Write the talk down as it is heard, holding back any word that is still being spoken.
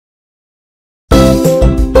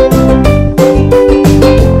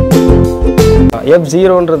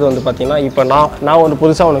F0ன்றது வந்து பார்த்தீங்கன்னா இப்போ நான் ஒரு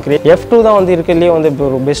புதுசாக ஒன்று கிரியேட் F2 தான் வந்து இருக்கிறதுலேயே வந்து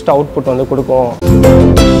ஒரு பெஸ்ட் அவுட்புட் வந்து கொடுக்கும்.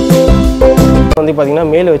 வந்து பார்த்தீங்கன்னா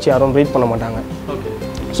மேலே வச்சு யாரும் ப்ரீட் பண்ண மாட்டாங்க.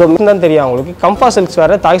 ஸோ தான் தெரியும் அவங்களுக்கு. கம்பா சில்க்ஸ்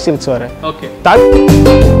வேறு, தாய் சில்க்ஸ் வேறு.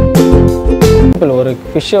 ஒரு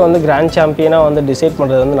ஃபிஷ்ஷை வந்து கிராண்ட் சாம்பியனாக வந்து டிசைட்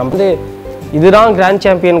பண்ணுறது வந்து நம்ம வந்து இதுதான் கிராண்ட்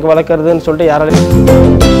சாம்பியனுக்கு வளர்க்குறதுன்னு சொல்லிட்டு யாராலையும்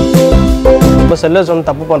இப்போ செல்லர்ஸ் வந்து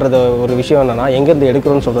தப்பு பண்ணுறது ஒரு விஷயம் என்னன்னா எங்கேருந்து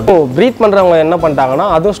எடுக்கிறோன்னு சொல்கிறது. ப்ரீட் பண்ணுறவங்க என்ன பண்ணிட்டாங்கன்னா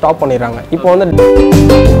அதுவும் ஸ்டாப் பண்ணிடுறாங்க. இப்போ வந்து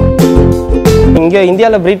இங்கே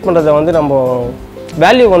இந்தியாவில் ப்ரீட் பண்ணுறதை வந்து நம்ம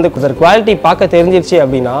வேல்யூ வந்து குவாலிட்டி பார்க்க தெரிஞ்சிருச்சு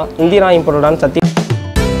அப்படின்னா இந்தியா இம்போர்ட்டடான்னு சத்தி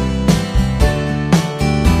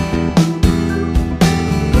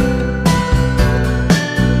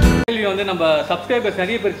நம்ம சப்ஸ்கிரைபர்ஸ்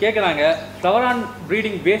நிறைய பேர் கேட்குறாங்க ஃப்ளவரான்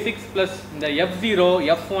ப்ரீடிங் பேசிக்ஸ் ப்ளஸ் இந்த F0,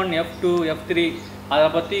 F1, F2, F3 அதை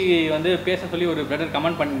பற்றி வந்து பேச சொல்லி ஒரு பிரதர்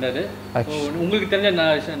கமெண்ட் பண்ணியிருந்தாரு. உங்களுக்கு தெரிஞ்ச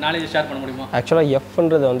நாலேஜ் ஷேர் பண்ண முடியுமா? ஆக்சுவலாக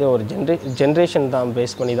எஃப்ன்றது வந்து ஒரு ஜென்ரேஷன் தான்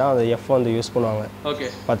பேஸ் பண்ணி தான் அந்த எஃப் வந்து யூஸ் பண்ணுவாங்க. ஓகே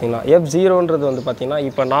பார்த்தீங்கன்னா F0ன்றது வந்து பார்த்தீங்கன்னா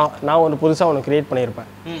இப்போ நான் ஒரு புதுசாக ஒன்று கிரியேட் பண்ணியிருப்பேன்.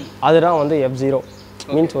 அதுதான் வந்து F0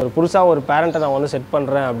 மீன்ஸ் ஒரு புதுசாக ஒரு பேரண்ட்டை நான் வந்து செட்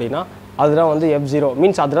பண்ணுறேன் அப்படின்னா அதுதான் வந்து F0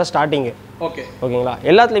 மீன்ஸ் அதுதான் ஸ்டார்டிங்கு. ஓகேங்களா?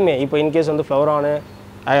 எல்லாத்துலேயுமே இப்போ இன்கேஸ் வந்து ஃப்ளவரானு,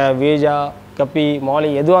 வேஜா, கப்பி, மாலி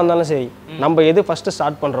எதுவாக இருந்தாலும் சரி நம்ம எது ஃபஸ்ட்டு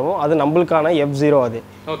ஸ்டார்ட் பண்ணுறோமோ அது நம்மளுக்கான F0 அது.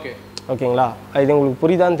 ஓகேங்களா? இது உங்களுக்கு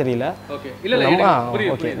புரியுதான்னு தெரியல.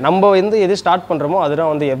 நம்ம வந்து எது ஸ்டார்ட் பண்ணுறோமோ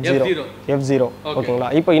அதுதான் வந்து F0. ஓகேங்களா?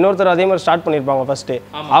 இப்போ இன்னொருத்தர் அதே மாதிரி ஸ்டார்ட் பண்ணியிருப்பாங்க ஃபஸ்ட்டு,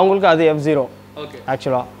 அவங்களுக்கு அது F0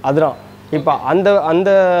 ஆக்சுவலாக அதுதான். இப்போ அந்த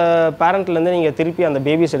பேரண்ட்லேருந்து நீங்கள் திருப்பி அந்த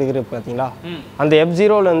பேபிஸ் எடுக்கிறது பார்த்தீங்களா, அந்த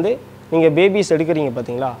F0லேருந்து நீங்கள் பேபிஸ் எடுக்கிறீங்க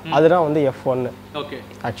பார்த்தீங்களா, அதுதான் வந்து F1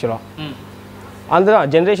 ஆக்சுவலாக. அதுதான்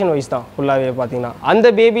ஜென்ரேஷன் வைஸ் தான் ஃபுல்லாகவே பார்த்தீங்கன்னா. அந்த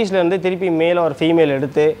பேபிஸ்லேருந்து திருப்பி மேல் ஒரு ஃபீமேல்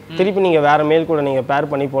எடுத்து திருப்பி நீங்கள் வேறு மேல் கூட நீங்கள் பேர்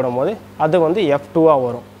பண்ணி போடும் போது அது வந்து F2ஆக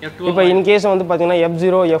வரும். இப்போ இன்கேஸ் வந்து பார்த்தீங்கன்னா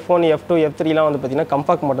F0, F1, F2, F3லாம் வந்து பார்த்தீங்கன்னா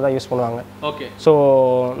கம்ஃபாக்கு மட்டும் தான் யூஸ் பண்ணுவாங்க. ஸோ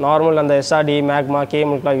நார்மல் அந்த SRD, மேக்மா,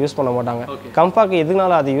 கேமுக்கெலாம் யூஸ் பண்ண மாட்டாங்க. கம்ஃபாக்கு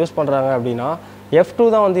எதுனால அது யூஸ் பண்ணுறாங்க அப்படின்னா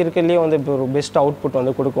F2 தான் வந்து இருக்கிறதுலேயே வந்து இப்போ ஒரு பெஸ்ட் அவுட்புட்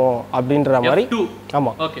வந்து கொடுக்கும் அப்படின்ற மாதிரி.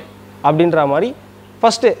 ஆமாம், அப்படின்ற மாதிரி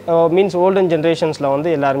ஃபஸ்ட்டு மீன்ஸ் ஓல்டன் ஜென்ரேஷன்ஸில் வந்து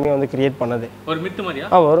எல்லாருமே வந்து கிரியேட் பண்ணது ஒரு மித்து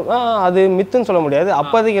மாதிரியா வரும். அது மித்துன்னு சொல்ல முடியாது.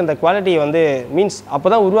 அப்போதைக்கு அந்த குவாலிட்டி வந்து மீன்ஸ் அப்போ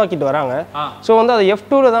தான் உருவாக்கிட்டு வராங்க. ஸோ வந்து அது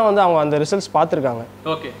F2ல தான் வந்து அவங்க அந்த ரிசல்ட்ஸ் பார்த்துருக்காங்க.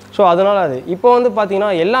 ஸோ அதனால் அது இப்போ வந்து பார்த்தீங்கன்னா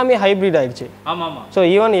எல்லாமே ஹைப்ரிட் ஆயிடுச்சு. ஸோ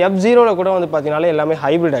ஈவன் F0ல கூட வந்து பார்த்தீங்கன்னாலே எல்லாமே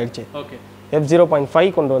ஹைப்ரிட் ஆயிடுச்சு. F0.5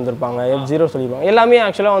 கொண்டு வந்திருப்பாங்க, F0 சொல்லியிருப்பாங்க. எல்லாமே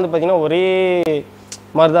ஆக்சுவலாக வந்து பார்த்தீங்கன்னா ஒரே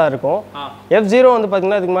மாதிரி தான் இருக்கும். F0 வந்து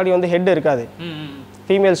பார்த்தீங்கன்னா இதுக்கு முன்னாடி வந்து ஹெட் இருக்காது.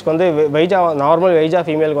 ஃபீமேல்ஸ்க்கு வந்து வெய்ஜா நார்மல் வெய்ஜா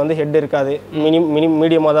ஃபீமேலுக்கு வந்து ஹெட் இருக்காது,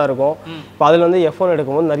 மீடியமாக தான் இருக்கும். இப்போ அதில் வந்து F1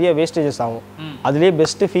 எடுக்கும்போது நிறைய வேஸ்டேஜஸ் ஆகும். அதுலேயே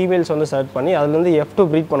பெஸ்ட்டு ஃபீமேல்ஸ் வந்து செலக்ட் பண்ணி அதுலேருந்து F2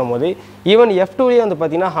 ப்ரீட் பண்ணும்போது ஈவன் F2லேயே வந்து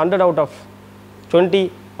பார்த்தீங்கன்னா 100 out of 20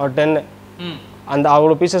 or 10 அந்த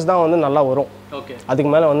அவ்வளோ பீசஸ் தான் வந்து நல்லா வரும். அதுக்கு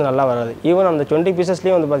மேலே வந்து நல்லா வராது. ஈவன் அந்த 20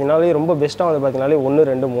 பீசஸ்லேயே வந்து பார்த்தீங்கன்னாலே ரொம்ப பெஸ்ட்டாக வந்து பார்த்தீங்கன்னாலே 1,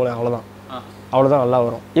 2, 3 அவ்வளோதான் நல்லா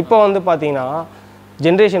வரும். இப்போ வந்து பார்த்தீங்கன்னா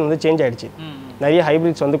ஜென்ரேஷன் வந்து சேஞ்ச் ஆகிடுச்சு. நிறைய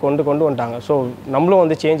ஹைப்ரிட்ஸ் வந்து கொண்டு வந்துட்டாங்க. ஸோ நம்மளும்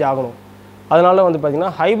வந்து சேஞ்ச் ஆகணும். அதனால வந்து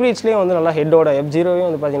பார்த்தீங்கன்னா ஹைப்ரிட்ஸ்லேயே வந்து நல்லா ஹெட்டோட F0வே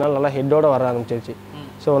வந்து பார்த்தீங்கன்னா நல்லா ஹெட்டோட வர ஆரம்பிச்சிருச்சு.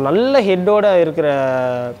 ஸோ நல்ல ஹெட்டோட இருக்கிற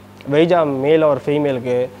வெய்ஜா மேல் ஒரு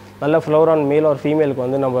ஃபீமேலுக்கு, நல்ல ஃப்ளவரான் மேல் ஒரு ஃபீமேலுக்கு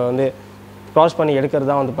வந்து நம்ம வந்து க்ராஸ் பண்ணி எடுக்கிறது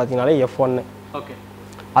தான் வந்து பார்த்தீங்கன்னாலே F1.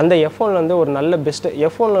 அந்த F1ல வந்து ஒரு நல்ல பெஸ்ட்டு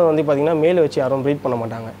F1ல வந்து பார்த்தீங்கன்னா மேல் வச்சு யாரும் ப்ரீட் பண்ண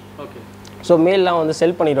மாட்டாங்க. ஸோ மேல்லாம் வந்து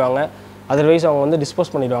செல் பண்ணிடுவாங்க. அதர்வைஸ் அவங்க வந்து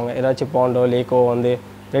டிஸ்போஸ் பண்ணிடுவாங்க. ஏதாச்சும் பாண்டோ லேக்கோ வந்து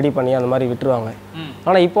ரெடி பண்ணி அந்த மாதிரி விட்டுருவாங்க.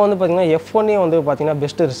 ஆனால் இப்போ வந்து பார்த்தீங்கன்னா F1ஏ வந்து பார்த்தீங்கன்னா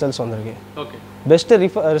பெஸ்ட்டு ரிசல்ட்ஸ் வந்திருக்கு. பெஸ்ட்டு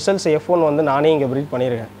ரிசல்ட்ஸ் F1 வந்து நானே இங்கே ப்ரீட்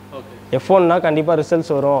பண்ணியிருக்கேன். F1னா கண்டிப்பாக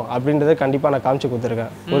ரிசல்ட்ஸ் வரும் அப்படின்றத கண்டிப்பாக நான் காமிச்சு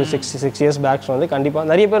கொடுத்துருக்கேன். ஒரு 6 years பேக்ஸ் வந்து கண்டிப்பாக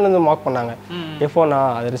நிறைய பேர் வந்து மார்க் பண்ணாங்க. F1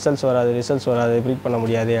 அது ரிசல்ட்ஸ் வராது ப்ரீட் பண்ண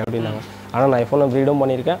முடியாது அப்படின்னாங்க. ஆனால் நான் F1 ப்ரீடும்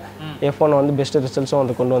பண்ணியிருக்கேன். F1 வந்து பெஸ்ட்டு ரிசல்ட்ஸும்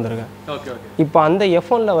வந்து கொண்டு வந்திருக்கேன். இப்போ அந்த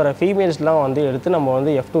F1ல வர ஃபீமேல்ஸ்லாம் வந்து எடுத்து நம்ம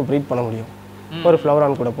வந்து F2 ப்ரீட் பண்ண முடியும் ஒரு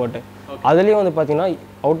ஃப்ளவரான் கூட போட்டு. அதுலேயும் வந்து பார்த்தீங்கன்னா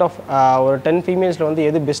அவுட் ஆஃப் ஒரு 10 ஃபீமேல்ஸில் வந்து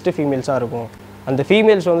எது பெஸ்ட்டு ஃபீமேல்ஸாக இருக்கும் அந்த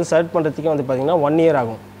ஃபீமேல்ஸ் வந்து செலக்ட் பண்ணுறதுக்கே வந்து பார்த்தீங்கன்னா 1 year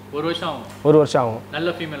ஆகும். 1 வருஷம் ஆகும்.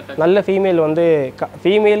 நல்ல ஃபீமேல் வந்து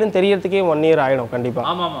ஃபீமேல்னு தெரியறதுக்கே 1 year ஆகிடும்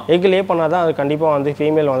கண்டிப்பாக. எக் லே பண்ணால் தான் அது கண்டிப்பாக வந்து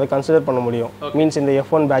ஃபீமேல் வந்து கன்சிடர் பண்ண முடியும். மீன்ஸ் இந்த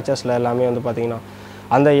F1 பேச்சஸில் எல்லாமே வந்து பார்த்தீங்கன்னா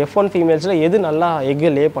அந்த F1 ஃபீமேல்ஸில் எது நல்லா எக்கு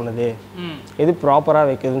லே பண்ணுது, எது ப்ராப்பராக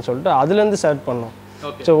வைக்குதுன்னு சொல்லிட்டு அதுலேருந்து செலக்ட் பண்ணோம்.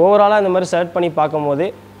 ஸோ ஓவராலாக இந்த மாதிரி செலக்ட் பண்ணி பார்க்கும்போது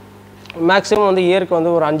மேக்ஸிமம் வந்து இயருக்கு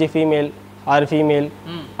வந்து ஒரு 5 ஃபீமேல் 6 ஃபீமேல்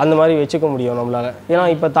அந்த மாதிரி வச்சுக்க முடியும் நம்மளால். ஏன்னா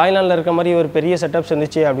இப்போ தாய்லாண்டில் இருக்க மாதிரி ஒரு பெரிய செட்டப்ஸ்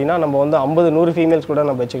இருந்துச்சு அப்படின்னா நம்ம வந்து 50-100 ஃபீமேல்ஸ் கூட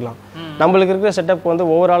நம்ம வச்சுக்கலாம். நம்மளுக்கு இருக்கிற செட்டப் வந்து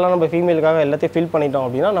ஓவராலாக நம்ம ஃபீமேலுக்காக எல்லாத்தையும் ஃபில் பண்ணிட்டோம்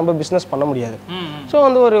அப்படின்னா நம்ம பிஸ்னஸ் பண்ண முடியாது. ஸோ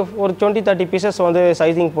வந்து ஒரு 20-30 பீசஸ் வந்து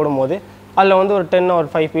சைசிங் போடும்போது அதில் வந்து ஒரு 10 or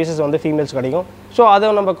 5 பீசஸ் வந்து ஃபீமேல்ஸ் கிடைக்கும். ஸோ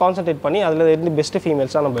அதை நம்ம கான்சன்ட்ரேட் பண்ணி அதில் இருந்து பெஸ்ட்டு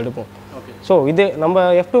ஃபீமேல்ஸாக நம்ம எடுப்போம். ஸோ இது நம்ம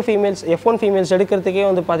F2 ஃபீமேல்ஸ் F1 ஃபீமேல்ஸ் எடுக்கிறதுக்கே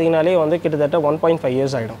வந்து பார்த்தீங்கன்னாலே வந்து கிட்டத்தட்ட 1.5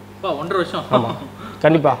 இயர்ஸ் ஆகிடும். 1.5 வருஷம். ஆமாம்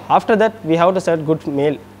கண்டிப்பாக. After that we have to set good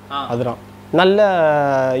மேல். அதுதான் நல்ல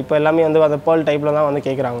இப்போ எல்லாமே வந்து அந்த பேர்ல் டைப்பில் தான் வந்து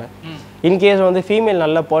கேட்குறாங்க. இன்கேஸ் வந்து ஃபீமேல்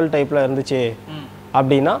நல்ல பேர்ல் டைப்பில் இருந்துச்சு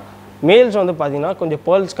அப்படின்னா மேல்ஸ் வந்து பார்த்தீங்கன்னா கொஞ்சம்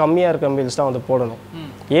பேர்ல்ஸ் கம்மியாக இருக்க மேல்ஸ் தான் வந்து போடணும்.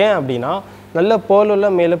 ஏன் அப்படின்னா நல்ல பேர்லுள்ள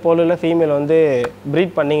மேலே பேர்லுள்ள ஃபீமேல் வந்து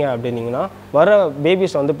ப்ரீட் பண்ணிங்க அப்படின்னீங்கன்னா வர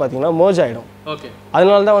பேபிஸ் வந்து பார்த்தீங்கன்னா மர்ஜ் ஆகிடும். ஓகே.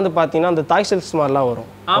 அதனால தான் வந்து பார்த்தீங்கன்னா அந்த தாய் சில்க்ஸ் மாதிரிலாம் வரும்.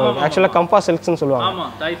 ஆக்சுவலாக கம்பா சில்க்ஸ்னு சொல்லுவாங்க.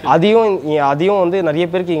 அதையும் வந்து நிறைய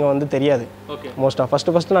பேருக்கு இங்கே வந்து தெரியாது. மோஸ்ட்டாக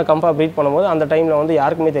ஃபஸ்ட்டு நான் கம்பா ப்ரீட் பண்ணும்போது அந்த டைமில் வந்து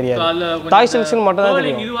யாருக்குமே தெரியாது. தாய் சில்க்ஸ்னு மட்டும் தான்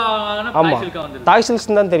தெரியும். ஆமாம் தாய்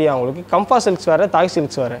சில்க்ஸ்னு தான் தெரியும் அவங்களுக்கு. கம்பா சில்க்ஸ் வேறு, தாய்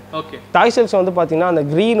சில்க்ஸ் வேறு. தாய் சில்க்ஸ் வந்து பார்த்தீங்கன்னா அந்த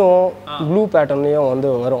க்ரீனும் ப்ளூ பேட்டர்ன்லையும்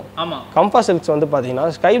வந்து வரும். கம்பா சில்க்ஸ் வந்து பார்த்தீங்கன்னா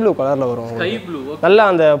ஸ்கை ப்ளூ கலரில் வரும். நல்லா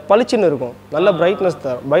அந்த பளிச்சுன்னு இருக்கும், நல்ல பிரைட்னஸ்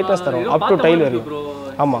தரும் அப் டு டைல் வரைக்கும்.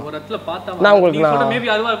 ஆமாம் நான் உங்களுக்கு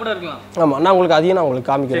நான் உங்களுக்கு அதையும் நான் உங்களுக்கு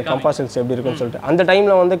காமிக்கிறேன் கம்பா சில்க்ஸ் எப்படி இருக்குன்னு சொல்லிட்டு. அந்த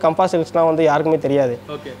டைமில் வந்து கம்பா சில்க்ஸ்லாம் வந்து யாருக்குமே தெரியாது.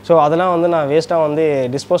 ஸோ அதெல்லாம் வந்து நான் வேஸ்ட்டாக வந்து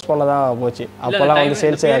டிஸ்போஸ் பண்ண தான் போச்சு. அப்போல்லாம் வந்து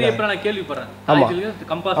சேல்ஸே ஆகாது.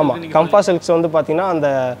 ஆமாம் கம்பா சில்க்ஸ் வந்து பார்த்தீங்கன்னா அந்த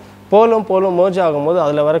போலும் மர்ஜ் ஆகும்போது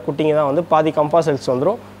அதில் வர குட்டிங்க தான் வந்து பாதி கம்பா சில்க்ஸ்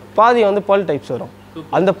வந்துடும், பாதி வந்து பேர்ல் டைப்ஸ் வரும்.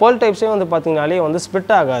 அந்த பேர்ல் டைப்ஸே வந்து பார்த்தீங்கன்னாலே வந்து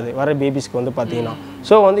ஸ்ப்ளிட் ஆகாது வர பேபிஸ்க்கு வந்து பார்த்தீங்கன்னா.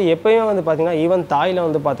 ஸோ வந்து எப்போயும் வந்து பார்த்தீங்கன்னா ஈவன் தாயில்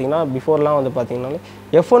வந்து பார்த்தீங்கன்னா பிஃபோர்லாம் வந்து பார்த்தீங்கன்னாலே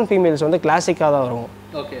F1 ஃபீமேல்ஸ் வந்து கிளாசிக்காக தான் வரும்.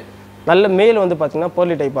 ஓகே. நல்ல மேல் வந்து பார்த்தீங்கன்னா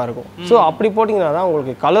பேர்லி டைப்பாக இருக்கும். ஸோ அப்படி போட்டிங்கன்னா தான்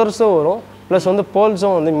உங்களுக்கு கலர்ஸும் வரும் ப்ளஸ் வந்து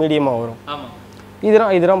பேர்ல்ஸும் வந்து மீடியமாக வரும்.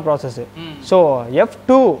 இதுதான் ப்ராசஸ்ஸு. ஸோ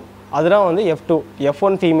F2 அதுதான் வந்து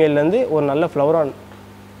F1 ஃபீமேல்லேருந்து ஒரு நல்ல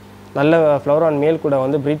ஃப்ளவரான் மேல் கூட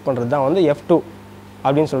வந்து ப்ரீட் பண்ணுறது தான் வந்து F2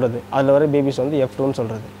 அப்படின்னு சொல்கிறது. அதில் வர பேபிஸ் வந்து F2ன்னு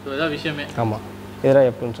சொல்கிறது. இதுதான் விஷயமே. ஆமாம் இதுதான்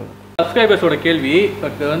F2ன்னு சொல்கிறது. சப்ஸ்கிரைபர்ஸோட கேள்வி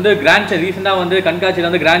பட் வந்து கிராண்ட் ரீசெண்டாக வந்து கண்காட்சியில்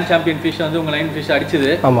வந்து கிராண்ட் சாம்பியன் ஃபிஷ் வந்து உங்கள் லைன் ஃபிஷ் அடிச்சுது.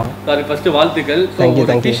 ஆமாம் அதுக்கு ஃபஸ்ட்டு வாழ்த்துக்கள்.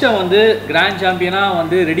 ஃபிஷ்ஷை வந்து கிராண்ட் சாம்பியனாக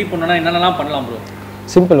வந்து ரெடி பண்ணணும்னா என்னென்னலாம் பண்ணலாம் ப்ரோ?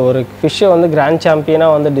 சிம்பிள். ஒரு ஃபிஷ்ஷை வந்து கிராண்ட்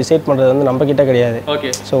சாம்பியனாக வந்து டிசைட் பண்ணுறது வந்து நம்ம கிட்ட கிடையாது. ஓகே.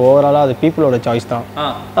 ஸோ ஓவராலாக அது பீப்புளோட சாய்ஸ் தான்.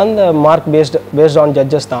 அந்த மார்க் பேஸ்ட் ஆன்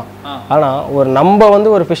ஜட்ஜஸ் தான். ஆனால் நம்ம வந்து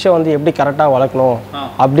ஒரு ஃபிஷ்ஷை வந்து எப்படி கரெக்டாக வளர்க்கணும்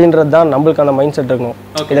அப்படின்றது தான் நம்மளுக்கு அந்த மைண்ட் செட் இருக்கணும்.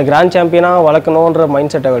 இதை கிராண்ட் சாம்பியனாக வளர்க்கணுன்ற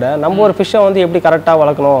மைண்ட் செட்டை விட நம்ம ஒரு ஃபிஷ்ஷை வந்து எப்படி கரெக்டாக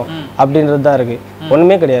வளர்க்கணும் அப்படின்றது தான் இருக்குது.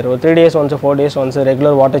 ஒன்றுமே கிடையாது. ஒரு 3 days once 4 days once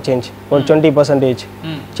regular water change ஒரு 20%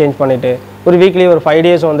 சேஞ்ச் பண்ணிவிட்டு ஒரு வீக்லி ஒரு 5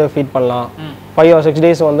 days வந்து ஃபீட் பண்ணலாம். 5 or 6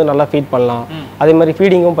 days வந்து நல்லா ஃபீட் பண்ணலாம். அதே மாதிரி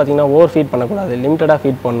ஃபீடிங்கும் பார்த்தீங்கன்னா ஓவர் ஃபீட் பண்ணக்கூடாது, லிமிட்டடாக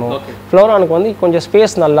ஃபீட் பண்ணணும். ஃப்ளோரானுக்கு வந்து கொஞ்சம்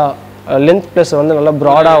ஸ்பேஸ் நல்லா லென்த் ப்ளஸ் வந்து நல்லா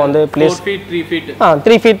ப்ராடாக வந்து பிளேஸ்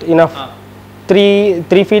 3 feet இனஃப்.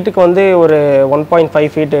 3 feetக்கு வந்து ஒரு 1.5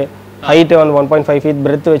 feet ஹைட்டு வந்து 1.5 feet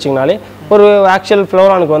பிரெத் வச்சிங்கனாலே ஒரு ஆக்சுவல்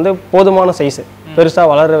ஃப்ளோரானுக்கு வந்து போதுமான சைஸு, பெருசாக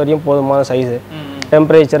வளர்கிற வரையும் போதுமான சைஸு,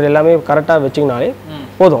 டெம்பரேச்சர் எல்லாமே கரெக்டாக வச்சிங்கனாலே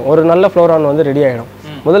போதும். ஒரு நல்ல ஃப்ளோரான் வந்து ரெடி ஆகிடும்.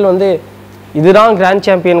 முதல் வந்து இதுதான் கிராண்ட்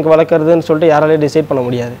சாம்பியனுக்கு வளர்க்குறதுன்னு சொல்லிட்டு யாராலையும் டிசைட் பண்ண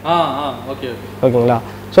முடியாது. ஓகேங்களா?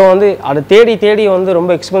 ஸோ வந்து அதை தேடி வந்து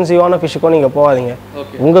ரொம்ப எக்ஸ்பென்சிவான ஃபிஷ்ஷுக்கும் நீங்கள் போகாதீங்க.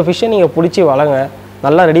 உங்கள் ஃபிஷ்ஷை நீங்கள் பிடிச்சி வளங்க,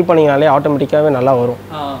 நல்லா ரெடி பண்ணிங்கனாலே ஆட்டோமேட்டிக்காகவே நல்லா வரும்.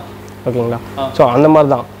 ஓகேங்களா? ஸோ அந்த மாதிரி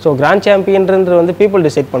தான். ஸோ கிராண்ட் சாம்பியன்றது வந்து பீப்புள்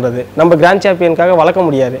டிசைட் பண்ணுறது. நம்ம கிராண்ட் சாம்பியனுக்காக வளர்க்க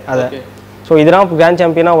முடியாது அதை. ஸோ இதெல்லாம் கிராண்ட்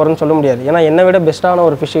சாம்பியனாக வரும்னு சொல்ல முடியாது. ஏன்னா என்னை விட பெஸ்ட்டான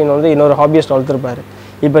ஒரு ஃபிஷ்ஷின் வந்து இன்னொரு ஹாபியஸ்ட் வளர்த்துருப்பாரு.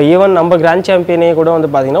 இப்போ ஈவன் நம்ம கிராண்ட் சாம்பியனே கூட வந்து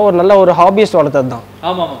பார்த்தீங்கன்னா ஒரு நல்ல ஒரு ஹாபியஸ்ட் வளர்த்தது தான்.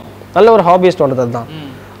 நல்ல ஒரு ஹாபியஸ்ட் வளர்த்தது தான்.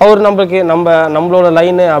 அவர் நம்மளுக்கு நம்மளோட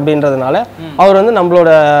லைனு அப்படின்றதுனால அவர் வந்து நம்மளோட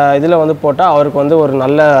இதில் வந்து போட்டால் அவருக்கு வந்து ஒரு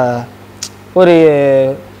நல்ல ஒரு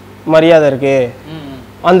மரியாதை இருக்குது.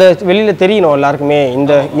 அந்த வெளியில் தெரியணும் எல்லாருக்குமே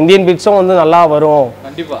இந்த இந்தியன் பிட்ஸும் வந்து நல்லா வரும்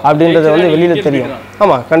அப்படின்றது வந்து வெளியில் தெரியும்.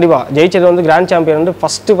 ஆமாம் கண்டிப்பாக. ஜெயிச்சது வந்து கிராண்ட் சாம்பியன் வந்து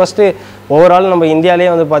ஃபஸ்ட்டு ஓவரால் நம்ம இந்தியாவிலே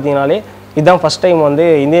வந்து பார்த்தீங்கன்னாலே இதுதான் ஃபஸ்ட் டைம் வந்து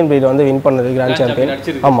இந்தியன் பிரீட் வந்து வின் பண்ணது கிராண்ட் சாம்பியன்.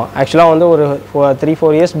 ஆமாம் ஆக்சுவலாக வந்து ஒரு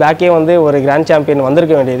 3-4 years பேக்கே வந்து ஒரு கிராண்ட் சாம்பியன்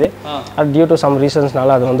வந்திருக்க வேண்டியது. அது டியூ டு சம்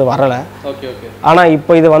ரீசன்ஸ்னால அது வந்து வரலை. ஆனால்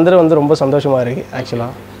இப்போ இது வந்து ரொம்ப சந்தோஷமாக இருக்குது.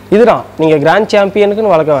 ஆக்சுவலாக இதுதான் நீங்கள் கிராண்ட்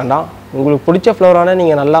சாம்பியனுக்குன்னு வளர்க்க வேண்டாம். உங்களுக்கு பிடிச்ச ஃப்ளோரான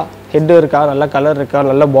நீங்கள் நல்லா ஹெட்டு இருக்கா, நல்ல கலர் இருக்கா,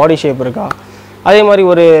 நல்ல பாடி ஷேப் இருக்கா, அதே மாதிரி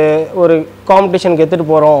ஒரு காம்படிஷனுக்கு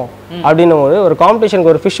எடுத்துகிட்டு போகிறோம் அப்படின்னும் போது ஒரு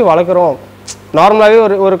காம்படிஷனுக்கு ஒரு ஃபிஷ்ஷு வளர்க்குறோம். நார்மலாகவே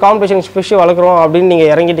ஒரு காம்படிஷன் ஃபிஷ்ஷு வளர்க்குறோம் அப்படின்னு நீங்கள்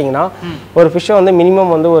இறங்கிட்டிங்கன்னா ஒரு ஃபிஷ்ஷை வந்து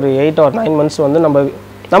மினிமம் வந்து ஒரு 8 or 9 months வந்து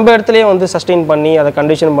நம்ம இடத்துலையே வந்து சஸ்டெயின் பண்ணி அதை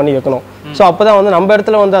கண்டிஷன் பண்ணி வைக்கணும். ஸோ அப்போ தான் வந்து நம்ம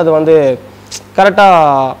இடத்துல வந்து அது வந்து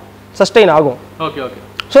கரெக்டாக சஸ்டெயின் ஆகும்.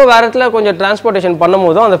 ஸோ வேறு இடத்துல கொஞ்சம் டிரான்ஸ்போர்ட்டேஷன் பண்ணும்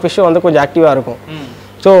போதும் அந்த ஃபிஷ்ஷு வந்து கொஞ்சம் ஆக்டிவாக இருக்கும்.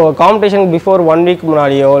 ஸோ காம்படிஷனுக்கு பிஃபோர் 1 week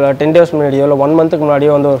முன்னாடியோ இல்லை 10 days முன்னாடியோ இல்லை 1 month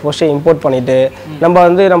முன்னாடியோ வந்து ஒரு ஃபிஷ்ஷை இம்போர்ட் பண்ணிவிட்டு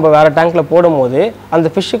நம்ம வேறு டேங்க்கில் போடும்போது அந்த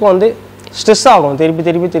ஃபிஷ்ஷுக்கு வந்து ஸ்ட்ரெஸ் ஆகும்,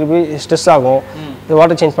 திருப்பி ஸ்ட்ரெஸ் ஆகும்.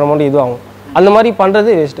 வாட்டர் சேஞ்ச் பண்ணும்போது இது ஆகும். அந்த மாதிரி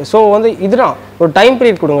பண்ணுறது வேஸ்ட்டு. ஸோ வந்து இதுதான் ஒரு டைம்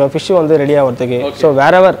பீரியட் கொடுங்க ஃபிஷ்ஷு வந்து ரெடி ஆகிறதுக்கு. ஸோ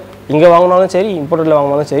வேறெவர் இங்கே வாங்கினாலும் சரி இம்போர்ட்டில்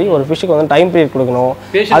வாங்கினாலும் சரி ஒரு ஃபிஷ்ஷுக்கு வந்து டைம் பீரியட் கொடுக்கணும்.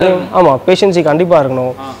 அது ஆமாம் பேஷன்ஸி கண்டிப்பாக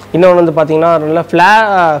இருக்கணும். இன்னொன்று வந்து பார்த்தீங்கன்னா நல்லா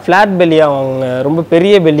ஃப்ளாட் பெல்லியாக வாங்குங்க, ரொம்ப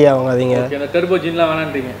பெரிய பெல்லியாக வாங்காதீங்க.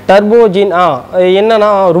 டர்போஜின் என்னன்னா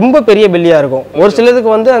ரொம்ப பெரிய பெல்லியாக இருக்கும். ஒரு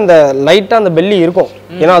சிலதுக்கு வந்து அந்த லைட்டாக அந்த பெல்லி இருக்கும்,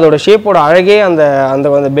 ஏன்னா அதோட ஷேப்போட அழகே அந்த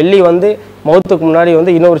அந்த பெல்லி வந்து மவுத்துக்கு முன்னாடி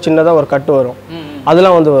வந்து இன்னொரு சின்னதாக ஒரு கட்டு வரும்,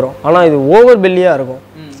 அதெல்லாம் வந்து வரும். ஆனால் இது ஓவர் பெல்லியாக இருக்கும்.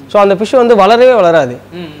 ஸோ அந்த ஃபிஷ் வந்து வளரவே வளராது,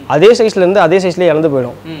 அதே சைஸ்லேருந்து அதே சைஸ்லேயே இழந்து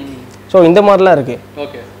போயிடும். ஸோ இந்த மாதிரிலாம்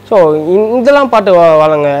இருக்குது. ஸோ இதெல்லாம் பார்த்து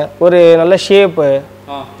வாங்க. ஒரு நல்ல ஷேப்பு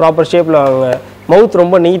ப்ராப்பர் ஷேப்பில் வாங்க. மவுத்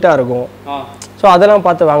ரொம்ப நீட்டாக இருக்கும். ஸோ அதெல்லாம்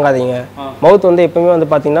பார்த்து வாங்காதீங்க. மவுத் வந்து எப்பவுமே வந்து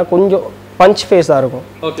பார்த்தீங்கன்னா கொஞ்சம் பஞ்ச் ஃபேஸாக இருக்கும்.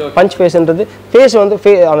 பஞ்ச் ஃபேஸ்ன்றது ஃபேஸ் வந்து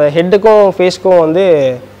அந்த ஹெட்டுக்கும் ஃபேஸ்க்கும் வந்து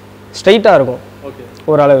ஸ்ட்ரைட்டாக இருக்கும்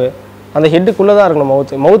ஓரளவு. அந்த ஹெட்டுக்குள்ளே தான் இருக்கணும்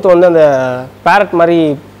மவுத். மவுத் வந்து அந்த பேரட் மாதிரி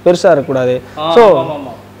பெருசாக இருக்கக்கூடாது. ஸோ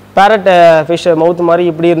பேரட் ஃபிஷ் மவுத் மாதிரி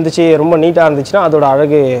இப்படி இருந்துச்சு, ரொம்ப நீட்டாக இருந்துச்சுன்னா அதோட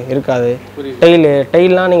அழகு இருக்காது.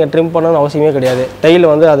 டெய்லாம் நீங்கள் ட்ரிம் பண்ணணும்னு அவசியமே கிடையாது. டெய்ல்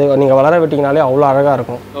வந்து அது நீங்கள் வளர விட்டிங்கனாலே அவ்வளோ அழகாக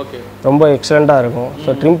இருக்கும், ரொம்ப எக்ஸலண்ட்டாக இருக்கும்.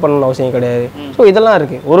 ஸோ ட்ரிம் பண்ணணும்னு அவசியம் கிடையாது. ஸோ இதெல்லாம்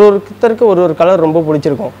இருக்குது. ஒருத்தருக்கு ஒரு கலர் ரொம்ப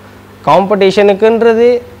பிடிச்சிருக்கும். காம்படிஷனுக்குன்றது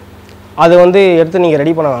அது வந்து எடுத்து நீங்கள்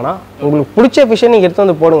ரெடி பண்ண வேணாம். உங்களுக்கு பிடிச்ச ஃபிஷ்ஷை நீங்கள் எடுத்து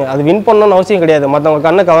வந்து போடுங்க. அது வின் பண்ணணும்னு அவசியம் கிடையாது, மற்றவங்க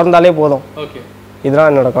கண்ணை கவர்ந்தாலே போதும். இதுதான்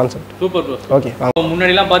என்னோட கான்செப்ட். Super bro. ஓகே.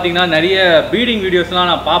 முன்னாடிலாம் பார்த்தீங்கன்னா நிறைய ப்ரீடிங் வீடியோஸ்லாம்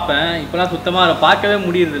நான் பார்ப்பேன். இப்போலாம் சுத்தமாக அதை பார்க்கவே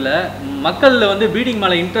முடியறதில்ல. மக்களில் வந்து ப்ரீடிங்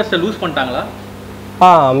மேலே இன்ட்ரெஸ்ட்டை லூஸ் பண்ணிட்டாங்களா?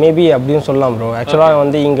 மேபி அப்படின்னு சொல்லலாம் ப்ரோ. ஆக்சுவலாக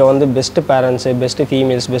வந்து இங்கே வந்து best parents, best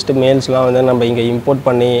females, best மேல்ஸ்லாம் வந்து நம்ம இங்கே இம்போர்ட்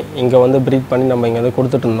பண்ணி இங்கே வந்து ப்ரீட் பண்ணி நம்ம இங்கே வந்து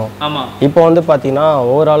கொடுத்துட்டு இருந்தோம். இப்போ வந்து பார்த்தீங்கன்னா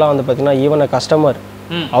ஓவராலாக வந்து பார்த்தீங்கன்னா ஈவன் கஸ்டமர்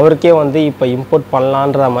அவருக்கே வந்து இப்போ இம்போர்ட்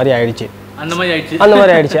பண்ணலான்ற மாதிரி ஆயிடுச்சு. அந்த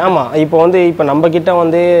மாதிரி ஆயிடுச்சு. ஆமாம். இப்போ வந்து இப்போ நம்ம கிட்ட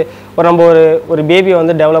வந்து நம்ம ஒரு பேபியை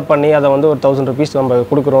வந்து டெவலப் பண்ணி அதை வந்து ஒரு 1000 rupees நம்ம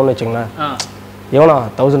கொடுக்குறோம்னு வச்சுங்களேன். எவனா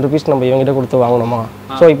 1000 rupees நம்ம இவங்ககிட்ட கொடுத்து வாங்கணுமா?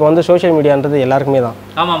 ஸோ இப்போ வந்து சோஷியல் மீடியான்றது எல்லாருக்குமே தான்.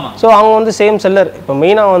 ஸோ அவங்க வந்து சேம் செல்லர். இப்போ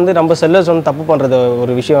மெயினாக வந்து நம்ம செல்லர்ஸ் வந்து தப்பு பண்ணுறது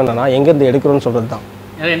ஒரு விஷயம் என்னன்னா எங்கேருந்து எடுக்கிறோன்னு சொல்கிறது தான்.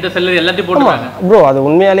 ப்ரோ அது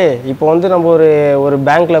உண்மையாலே இப்போ வந்து நம்ம ஒரு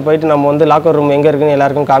பேங்க்ல போயிட்டு நம்ம வந்து லாக்கர் ரூம் எங்க இருக்குன்னு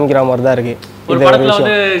எல்லாருக்கும் காமிக்கிற மாதிரி தான் இருக்கு இது ஒரு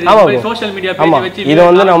விஷயம். ஆமா இது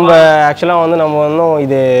வந்து நம்ம ஆக்சுவலாக வந்து நம்ம இன்னும்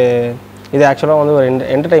இது ஆக்சுவலாக வந்து ஒரு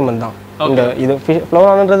என்டர்டைன்மெண்ட் தான். இந்த இது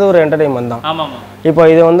ஃப்ளவரான்றது ஒரு என்டர்டைன்மெண்ட் தான். இப்போ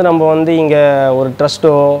இது வந்து நம்ம வந்து இங்கே ஒரு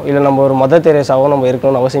ட்ரஸ்ட்டோ இல்லை நம்ம ஒரு மதர் தெரேசாவோ நம்ம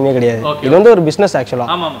இருக்கணும்னு அவசியமே கிடையாது. இது வந்து ஒரு பிஸ்னஸ்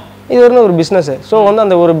ஆக்சுவலாக. இது வந்து ஒரு பிஸ்னஸ். ஸோ வந்து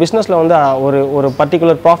அந்த ஒரு பிஸ்னஸில் வந்து ஒரு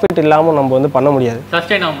பர்டிகுலர் ப்ராஃபிட் இல்லாமல் நம்ம வந்து பண்ண முடியாது.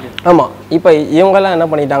 ஆமாம். இப்போ இவங்கெல்லாம் என்ன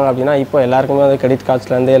பண்ணிட்டாங்க அப்படின்னா இப்போ எல்லாருக்குமே வந்து கிரெடிட்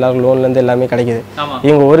கார்ட்ஸ்லேருந்து எல்லாருக்கும் லோன்லேருந்து எல்லாமே கிடைக்குது.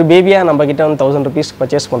 இவங்க ஒரு பேபியாக நம்ம கிட்ட வந்து 1000 rupees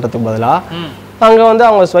பர்ச்சேஸ் பண்ணுறதுக்கு பதிலாக அங்கே வந்து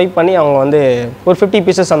அவங்க ஸ்வைப் பண்ணி அவங்க வந்து ஒரு 50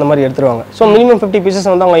 pieces அந்த மாதிரி எடுத்துருவாங்க. ஸோ மினிமம் 50 pieces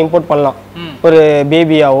வந்து அவங்க இம்போர்ட் பண்ணலாம். ஒரு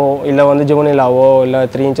பேபியாவோ இல்லை வந்து ஜுவனிலாவோ இல்லை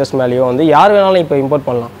 3 inches மேலேயோ வந்து யார் வேணாலும் இப்போ இம்போர்ட்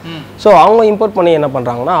பண்ணலாம். ஸோ அவங்க இம்போர்ட் பண்ணி என்ன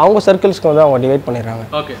பண்ணுறாங்கன்னா அவங்க சர்க்கிள்ஸ்க்கு வந்து அவங்க டிவைட் பண்ணிடுறாங்க.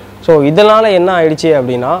 ஸோ இதனால் என்ன ஆயிடுச்சு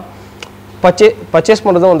அப்படின்னா பர்ச்சேஸ்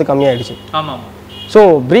பண்ணுறதும் வந்து கம்மியாயிடுச்சு. ஸோ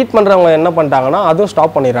ப்ரீட் பண்ணுறவங்க என்ன பண்ணிட்டாங்கன்னா அதுவும்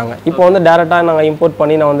ஸ்டாப் பண்ணிடுறாங்க. இப்போ வந்து டேரெக்டாக நாங்கள் இம்போர்ட்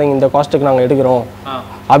பண்ணி நான் வந்து இந்த காஸ்ட்டுக்கு நாங்கள் எடுக்கிறோம்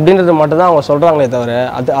அப்படின்றது மட்டும் தான் அவங்க சொல்கிறாங்களே தவிர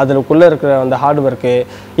அதுக்குள்ளே இருக்கிற அந்த ஹார்ட் ஒர்க்கு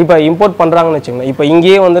இப்போ இம்போர்ட் பண்ணுறாங்கன்னு வச்சுக்கோங்க. இப்போ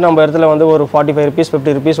இங்கேயே வந்து நம்ம இடத்துல வந்து ஒரு 45 rupees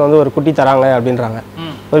 50 rupees வந்து ஒரு குட்டி தராங்க அப்படின்றாங்க,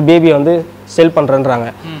 ஒரு பேபியை வந்து செல் பண்ணுறேன்றாங்க.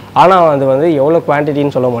 ஆனால் அது வந்து எவ்வளோ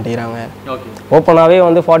குவான்டிட்டின்னு சொல்ல மாட்டேங்கிறாங்க. ஓப்பனாகவே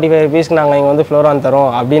வந்து 45 rupeesக்கு நாங்கள் இங்கே வந்து ஃப்ளோரான்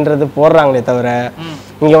தரோம் அப்படின்றது போடுறாங்களே தவிர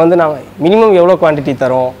இங்கே வந்து நாங்கள் மினிமம் எவ்வளோ குவான்டிட்டி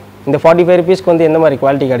தரோம், இந்த 45 rupeesக்கு வந்து எந்த மாதிரி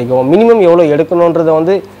குவாலிட்டி கிடைக்கும், மினிமம் எவ்வளோ எடுக்கணுன்றதை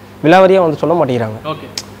வந்து விலாவரியாக வந்து சொல்ல மாட்டேங்கிறாங்க.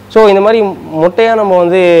 ஸோ இந்த மாதிரி மொட்டையாக நம்ம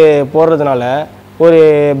வந்து போடுறதுனால ஒரு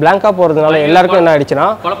பிளாங்காக போகிறதுனால எல்லாருக்கும் என்ன ஆயிடுச்சுன்னா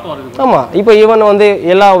ஆமாம் இப்போ ஈவன் வந்து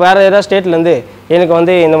வேறு ஏதாவது ஸ்டேட்லேருந்து எனக்கு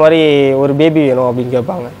வந்து இந்த மாதிரி ஒரு பேபி வேணும் அப்படின்னு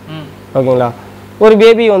கேட்பாங்க. ஓகேங்களா? ஒரு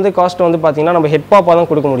பேபி வந்து காஸ்ட் வந்து பார்த்தீங்கன்னா நம்ம ஹெட் பாப்பாக தான்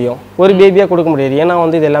கொடுக்க முடியும், ஒரு பேபியாக கொடுக்க முடியாது. ஏன்னா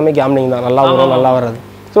வந்து இது எல்லாமே கேம்லிங் தான், நல்லா வரும் நல்லா வராது.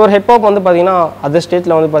 ஸோ ஒரு ஹெட் பாப் வந்து பார்த்தீங்கன்னா அதர்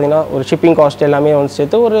ஸ்டேட்டில் வந்து பார்த்தீங்கன்னா ஒரு ஷிப்பிங் காஸ்ட் எல்லாமே வந்து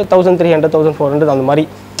சேர்த்து ஒரு 1300 1400 அந்த மாதிரி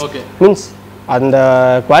மீன்ஸ் அந்த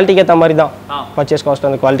குவாலிட்டிக்கு ஏற்ற மாதிரி தான் பர்ச்சேஸ் காஸ்ட்,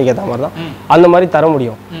 அந்த குவாலிட்டிக்கு ஏற்ற மாதிரி தான் அந்த மாதிரி தர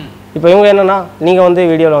முடியும். இப்போ இவங்க என்னென்னா நீங்கள் வந்து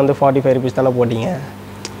வீடியோவில் வந்து 45 rupees தானே போட்டிங்க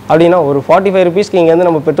அப்படின்னா ஒரு 45 rupeesக்கு இங்கேருந்து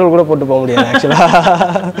நம்ம பெட்ரோல் கூட போட்டு போக முடியாது ஆக்சுவலாக.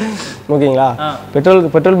 ஓகேங்களா?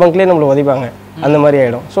 பெட்ரோல் பங்க்லேயே நம்மளை உதைப்பாங்க, அந்த மாதிரி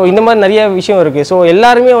ஆகிடும். ஸோ இந்த மாதிரி நிறைய விஷயம் இருக்குது. ஸோ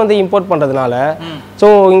எல்லாருமே வந்து இம்போர்ட் பண்ணுறதுனால ஸோ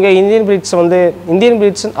இங்கே இந்தியன்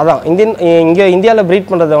ப்ரீட்ஸ் அதான் இங்கே இந்தியாவில் ப்ரீட்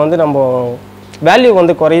பண்ணுறதை வந்து நம்ம வேல்யூ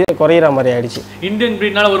வந்து குறையிற மாதிரி ஆயிடுச்சு. இந்தியன்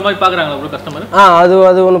ப்ரீட்னால ஒரு மாதிரி பார்க்குறாங்களா ப்ரோ கஸ்டமர்?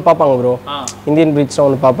 அது ஒன்று பார்ப்பாங்க ப்ரோ. இந்தியன் ப்ரீட்ஸும்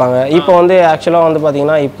ஒன்று பார்ப்பாங்க. இப்போ வந்து ஆக்சுவலாக வந்து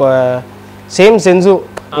பார்த்தீங்கன்னா இப்போ சேம் சென்சு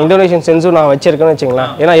இந்தோனேஷியன் சென்சு நான் வச்சிருக்கேன்னு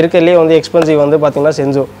வச்சுங்களேன். ஏன்னா இருக்கிறதுலே வந்து எக்ஸ்பென்சிவ் வந்து பார்த்தீங்கன்னா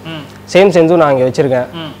சேம் சென்சு நான் இங்கே வச்சுருக்கேன்.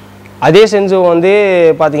 அதே சென்சு வந்து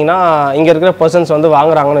பார்த்தீங்கன்னா இங்கே இருக்கிற பர்சன்ஸ் வந்து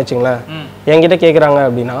வாங்குறாங்கன்னு வச்சுங்களேன், என்கிட்ட கேட்குறாங்க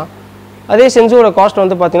அப்படின்னா அதே சென்ஸோட காஸ்ட்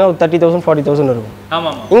வந்து பார்த்தீங்கன்னா 30,000 40,000 இருக்கும்.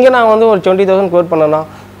 இங்கே நான் வந்து ஒரு 20,000 கோட் பண்ணேன்னா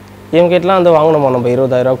இவங்ககிட்டலாம் வந்து வாங்கணுமா நம்ம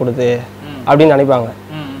 20,000 கொடுத்து அப்படின்னு நினைப்பாங்க.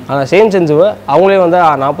 ஆனால் சேம் சென்ஸுவை அவங்களே வந்து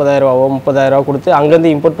 40,000 30,000 கொடுத்து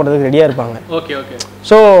அங்கேருந்து இம்போர்ட் பண்ணுறதுக்கு ரெடியாக இருப்பாங்க.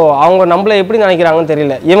 ஸோ அவங்க நம்மளை எப்படி நினைக்கிறாங்கன்னு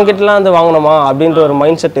தெரியல. இவங்ககிட்டலாம் வந்து வாங்கணுமா அப்படின்ற ஒரு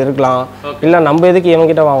மைண்ட் செட் இருக்கலாம். இல்லை நம்ம எதுக்கு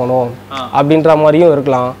இவங்ககிட்ட வாங்கணும் அப்படின்ற மாதிரியும்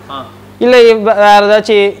இருக்கலாம். இல்லை வேறு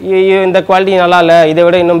ஏதாச்சும் இந்த குவாலிட்டி நல்லா இல்லை, இதை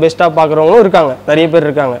விட இன்னும் பெஸ்ட்டாக பார்க்குறவங்களும் இருக்காங்க, நிறைய பேர்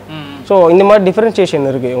இருக்காங்க. ஸோ இந்த மாதிரி டிஃப்ரென்சியேஷன்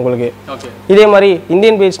இருக்குது உங்களுக்கு. இதே மாதிரி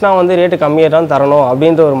இந்தியன் பீட்ஸ்னால் வந்து ரேட்டு கம்மியாக தான் தரணும்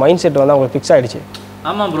அப்படின்ற ஒரு மைண்ட் செட் வந்து அவங்களுக்கு ஃபிக்ஸ் ஆகிடுச்சு.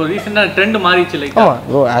 ஆமாம் ப்ரோ, ரீசெண்டாக ட்ரெண்ட் மாறிடுச்சு. ஆமாம்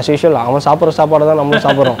ப்ரோ, ஆஸ் யூஷுவல் அவன் சாப்பிட்ற சாப்பாடு தான் நம்மளும்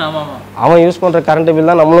சாப்பிட்றோம். அவன் யூஸ் பண்ணுற கரண்ட் பில்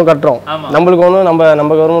தான் நம்மளும் கட்டுறோம். நம்மளுக்கு ஒன்றும்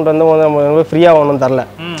நம்ம கவர்மெண்ட் வந்து நம்ம ஃப்ரீயாக ஒன்றும் தரல,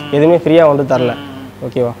 எதுவுமே ஃப்ரீயாக வந்து தரல.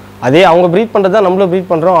 ஓகேவா? அதே அவங்க ப்ரீட் பண்ணுறது தான் நம்மளும்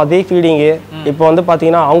ப்ரீட் பண்ணுறோம். அதே ஃபீடிங்கு இப்போ வந்து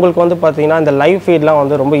பார்த்தீங்கன்னா அவங்களுக்கு வந்து பார்த்தீங்கன்னா இந்த லைவ் ஃபீட்லாம்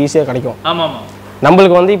வந்து ரொம்ப ஈஸியாக கிடைக்கும்.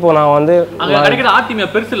 நம்மளுக்கு வந்து இப்போ நான் வந்து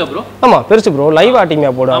ஆமாம் பெருசு ப்ரோ, லைவ்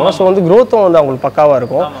ஆர்டிமியா போடுவாங்க. ஸோ வந்து க்ரோத்தும் வந்து அவங்களுக்கு பக்காவாக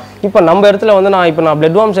இருக்கும். இப்போ நம்ம இடத்துல வந்து நான்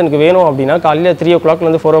பிளட் வார்ம்ஸ் எனக்கு வேணும் அப்படின்னா காலையில் 3 o'clock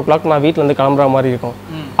 4 o'clock நான் வீட்டிலேருந்து கிளம்புற மாதிரி இருக்கும்.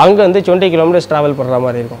 அங்கே வந்து 20 kilometers ட்ராவல் பண்ணுற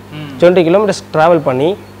மாதிரி இருக்கும். 20 kilometers ட்ராவல்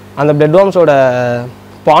பண்ணி அந்த பிளட் வார்ம்ஸோட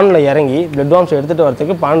பாண்டில் இறங்கி பிளட் வார்ம்ஸ் எடுத்துகிட்டு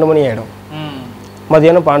வரதுக்கு 12 மணி ஆகிடும்.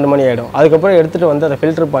 மதியானம் 12 மணி ஆகிடும். அதுக்கப்புறம் எடுத்துகிட்டு வந்து அதை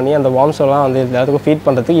ஃபில்டர் பண்ணி அந்த வார்ம்ஸ் எல்லாம் வந்து எல்லாத்துக்கும் ஃபீட்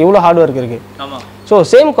பண்ணுறதுக்கு இவ்வளோ ஹார்ட் ஒர்க் இருக்குது. ஸோ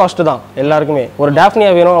சேம் காஸ்ட்டு தான் எல்லாருக்குமே. ஒரு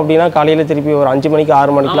டேஃப்னியா வேணும் அப்படின்னா காலையில் திருப்பி ஒரு 5 மணிக்கு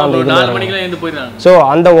 6 மணிக்கெலாம் அந்த இது. ஸோ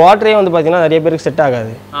அந்த வாட்டரே வந்து பார்த்தீங்கன்னா நிறைய பேருக்கு செட்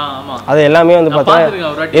ஆகாது. அது எல்லாமே வந்து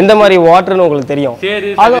பார்த்தீங்கன்னா எந்த மாதிரி வாட்டர்னு உங்களுக்கு தெரியும்.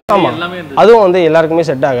 ஆமாம், அதுவும் வந்து எல்லாருக்குமே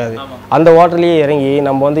செட் ஆகாது. அந்த வாட்டர்லேயே இறங்கி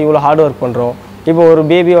நம்ம வந்து இவ்வளோ ஹார்ட் ஒர்க் பண்ணுறோம். இப்போ ஒரு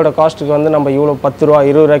பேபியோட காஸ்ட்டுக்கு வந்து நம்ம இவ்வளோ 10 ரூபா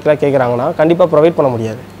 20 ரூபாய்க்குலாம் கேட்குறாங்கன்னா கண்டிப்பாக ப்ரொவைட் பண்ண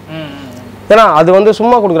முடியாது. ஏன்னா அது வந்து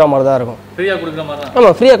சும்மா கொடுக்குற மாதிரி தான் இருக்கும்.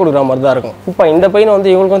 ஆமாம், ஃப்ரீயாக கொடுக்குற மாதிரி தான் இருக்கும். இப்போ இந்த பையனை வந்து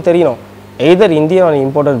இவங்களுக்கும் தெரியணும், either Indian R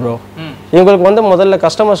imported bro. இவங்களுக்கு வந்து முதல்ல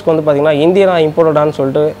கஸ்டமர்ஸ்க்கு வந்து பார்த்தீங்கன்னா இந்தியனா இம்போர்ட்டடான்னு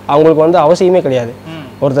சொல்லிட்டு அவங்களுக்கு வந்து அவசியமே கிடையாது.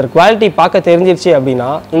 ஒருத்தர் குவாலிட்டி பார்க்க தெரிஞ்சிருச்சு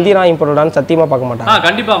அப்படின்னா இந்தியனா இம்போர்ட்டடான்னு சத்தியமாக பார்க்க மாட்டாங்க.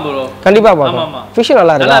 கண்டிப்பாக பார்க்கலாம். ஃபிஷ்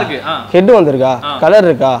நல்லா இருக்கா, ஹெட் வந்திருக்கா, கலர்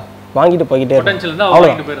இருக்கா, வாங்கிட்டு போய்கிட்டே இருக்கும்.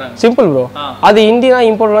 அவ்வளோ சிம்பிள் ப்ரோ. அது இந்தியா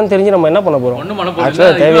இம்போர்ட்லாம் தெரிஞ்சு நம்ம என்ன பண்ண போகிறோம்?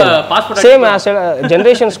 ஆக்சுவலாக தேவையில்லை. சேம் ஆஸ்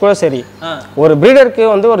ஜென்ரேஷன்ஸ் கூட சரி, ஒரு ப்ரீடருக்கு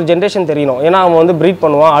வந்து ஒரு ஜென்ரேஷன் தெரியணும். ஏன்னா அவன் வந்து ப்ரீட்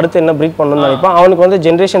பண்ணுவான், அடுத்து என்ன ப்ரீட் பண்ணணும்னு நினைப்பான். அவனுக்கு வந்து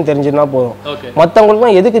ஜென்ரேஷன் தெரிஞ்சுன்னா போதும்.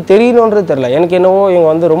 மற்றவங்களுக்குலாம் எதுக்கு தெரியணுன்றது தெரியல. எனக்கு என்னவோ இவங்க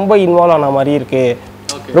வந்து ரொம்ப இன்வால்வ் ஆன மாதிரி இருக்கு,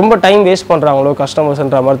 ரொம்ப டைம் வேஸ்ட் பண்றாங்களோ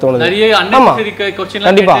கஸ்டமர்ஸ்ன்ற மாதிரி தோணுது. ஆமா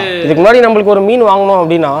கண்டிப்பா. இதுக்கு முன்னாடி நம்மளுக்கு ஒரு மீன் வாங்கணும்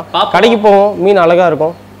அப்படின்னா கடைக்கு போவோம், மீன் அழகா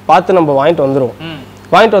இருக்கும், பார்த்து நம்ம வாங்கிட்டு வந்துருவோம்.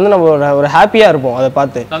 வாங்கிட்டு வந்து நம்ம ஒரு ஹாப்பியா இருப்போம் அதை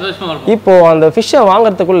பார்த்து. இப்போ அந்த ஃபிஷ்ஷை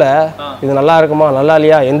வாங்குறதுக்குள்ள இது நல்லா இருக்குமா நல்லா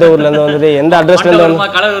இல்லையா, எந்த ஊர்ல இருந்து வந்துட்டு, எந்த அட்ரஸ்ல இருந்து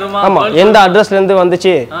வந்து, ஆமா எந்த அட்ரஸ்ல இருந்து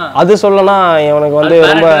வந்துச்சு அது சொல்லனா இவனுக்கு வந்து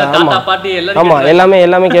ரொம்ப ஆமா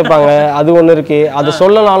எல்லாமே கேட்பாங்க. அது ஒண்ணு இருக்கு. அது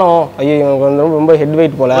சொல்லனாலும் ஐயோ இவனுக்கு வந்து ரொம்ப ஹெட்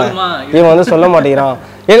வெயிட் போல, இவன் வந்து சொல்ல மாட்டேங்கிறான்.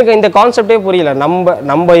 எனக்கு இந்த கான்செப்டே புரியல.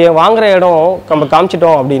 நம்ம வாங்குற இடம் நம்ம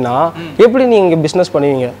காமிச்சிட்டோம் அப்படின்னா எப்படி நீங்க பிசினஸ்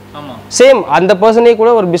பண்ணுவீங்க? சேம் அந்த பர்சனே கூட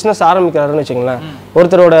ஒரு பிஸ்னஸ் ஆரம்பிக்கிறாருன்னு வச்சுங்களேன்.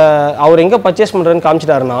 ஒருத்தரோட அவர் எங்கே பர்ச்சேஸ் பண்ணுறதுன்னு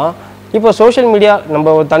காமிச்சிட்டாருன்னா, இப்போ சோஷியல் மீடியா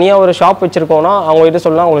நம்ம தனியாக ஒரு ஷாப் வச்சுருக்கோம்னா அவங்ககிட்ட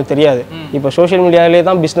சொல்லலாம் அவங்களுக்கு தெரியாது. இப்போ சோஷியல் மீடியாவிலே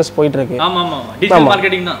தான் பிஸ்னஸ் போயிட்டுருக்கு. ஆமாம் டிஜிட்டல்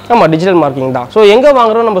மார்க்கெட்டிங் தான். ஸோ எங்கே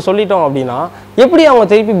வாங்குறோம் நம்ம சொல்லிட்டோம் அப்படின்னா எப்படி அவங்க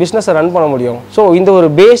திருப்பி பிஸ்னஸை ரன் பண்ண முடியும்? ஸோ இந்த ஒரு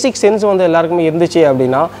பேசிக் சென்ஸ் வந்து எல்லாருக்குமே இருந்துச்சு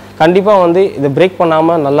அப்படின்னா கண்டிப்பாக வந்து இதை பிரேக்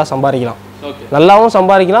பண்ணாமல் நல்லா சம்பாதிக்கலாம். நல்லாவும்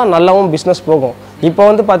சம்பாதிக்கலாம், நல்லாவும் பிஸ்னஸ் போகும். இப்போ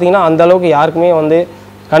வந்து பார்த்தீங்கன்னா அந்த அளவுக்கு யாருக்குமே வந்து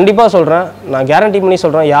கண்டிப்பாக சொல்கிறேன், நான் கேரண்டி பண்ணி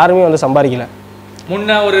சொல்கிறேன், யாருமே வந்து சம்பாதிக்கல.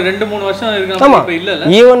 முன்ன ஒரு 2-3 வருஷம் இருக்கு. ஆமாம்,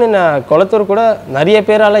 ஈவன் நான் குளத்தூர் கூட நிறைய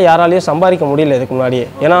பேரால் யாராலையும் சம்பாதிக்க முடியல இதுக்கு முன்னாடியே.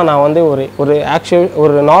 ஏன்னா நான் வந்து ஒரு ஆக்சுவல்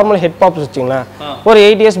ஒரு நார்மல் ஹெட் பாப்ஸ் வச்சுங்களேன், ஒரு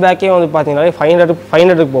 8 years பேக்கே வந்து பார்த்தீங்கன்னா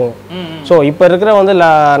 500க்கு போகும். ஸோ இப்போ இருக்கிற வந்து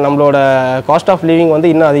நம்மளோட காஸ்ட் ஆஃப் லிவிங்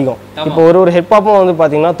வந்து இன்னும் அதிகம். இப்போ ஒரு ஹெட் பாப்பும் வந்து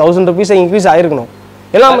பார்த்தீங்கன்னா 1000 rupees இன்க்ரீஸ் ஆயிருக்கணும்.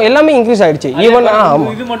 எல்லாமே இன்க்ரீஸ் ஆயிடுச்சு. ஈவன்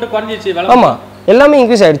ஆமாம் எல்லாமே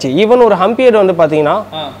இன்க்ரீஸ் ஆயிடுச்சு. ஈவன் ஒரு ஹம்பியட் வந்து பார்த்தீங்கன்னா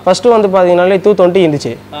ஃபர்ஸ்ட் வந்து பார்த்தீங்கன்னாலே 220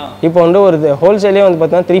 இருந்துச்சு. இப்போ வந்து ஒரு ஹோல்சேலே வந்து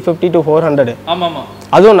பார்த்தீங்கன்னா 350 to 400.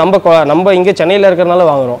 அதுவும் நம்ம இங்கே சென்னையில் இருக்கிறனால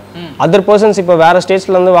வாங்குறோம். அதர் பர்சன்ஸ் இப்போ வேற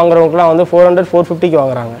ஸ்டேட்ஸ்லேருந்து வாங்குறவங்கலாம் வந்து 400 450க்கு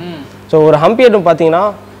வாங்குறாங்க. ஸோ ஒரு ஹம்பியட்டும் பார்த்தீங்கன்னா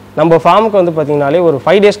நம்ம ஃபார்முக்கு வந்து பார்த்தீங்கன்னாலே ஒரு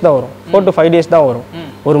 5 days தான் வரும், 4 to 5 days தான் வரும்.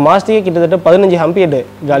 ஒரு மாதத்துக்கே கிட்டத்தட்ட 15 ஹம்பியட்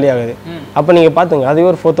காலி ஆகுது. அப்போ நீங்கள் பார்த்துங்க, அதுவே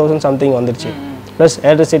ஒரு 4000 சம்திங் வந்துடுச்சு. ப்ளஸ்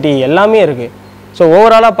எலக்ட்ரிசிட்டி எல்லாமே இருக்குது. ஸோ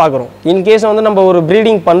ஓவராலாக பார்க்குறோம். இன்கேஸ் வந்து நம்ம ஒரு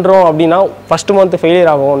ப்ரீடிங் பண்ணுறோம் அப்படின்னா ஃபஸ்ட்டு மந்த் ஃபெயிலியர்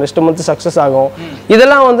ஆகும், நெக்ஸ்ட் மந்த் சக்ஸஸ் ஆகும்.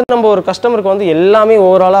 இதெல்லாம் வந்து நம்ம ஒரு கஸ்டமருக்கு வந்து எல்லாமே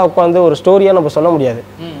ஓவராலாக உட்காந்து ஒரு ஸ்டோரியாக நம்ம சொல்ல முடியாது.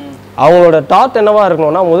 அவங்களோட தாட் என்னவா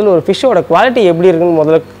இருக்கணும்னா முதல்ல ஒரு ஃபிஷ்ஷோட குவாலிட்டி எப்படி இருக்குன்னு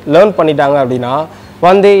முதல்ல லேர்ன் பண்ணிட்டாங்க அப்படின்னா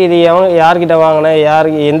வந்து இது யார்கிட்ட வாங்கினேன்,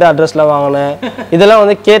 எந்த அட்ரஸில் வாங்கினேன், இதெல்லாம்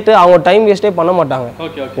வந்து கேட்டு அவங்க டைம் வேஸ்ட்டே பண்ண மாட்டாங்க.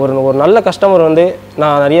 ஒரு நல்ல கஸ்டமர் வந்து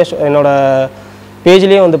நான் நிறைய என்னோட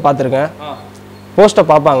பேஜ்லேயே வந்து பார்த்துருக்கேன், போஸ்ட்டை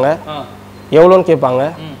பார்ப்பாங்க, எவ்வளோன்னு கேட்பாங்க.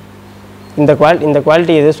 இந்த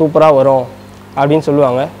குவாலிட்டி இது சூப்பராக வரும் அப்படின்னு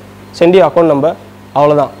சொல்லுவாங்க. சென்ட் யூ அக்கௌண்ட் நம்பர்,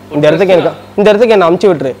 அவ்வளோதான். இந்த இடத்துக்கு என்ன அமுச்சு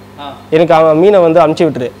விட்டுரு, எனக்கு அவன் மீனை வந்து அமுச்சு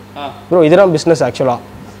விட்டுரு ப்ரோ. இதுதான் பிஸ்னஸ் ஆக்சுவலாக.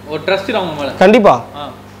 ஒரு ட்ரஸ்ட் கண்டிப்பாக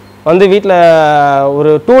வந்து வீட்டில் ஒரு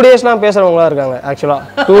 2 டேஸ்லாம் பேசுகிறவங்களா இருக்காங்க.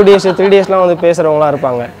 ஆக்சுவலாக 2 டேஸ் 3 டேஸ்லாம் வந்து பேசுகிறவங்களா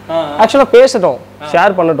இருப்பாங்க. ஆக்சுவலாக பேசிட்டோம்,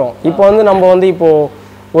 ஷேர் பண்ணிட்டோம். இப்போ வந்து நம்ம வந்து இப்போது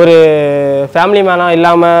ஒரு ஃபேமிலி மேனாக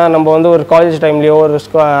இல்லாமல் நம்ம வந்து ஒரு காலேஜ் டைம்லேயோ ஒரு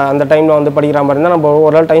அந்த டைமில் வந்து படிக்கிற மாதிரி இருந்தால் நம்ம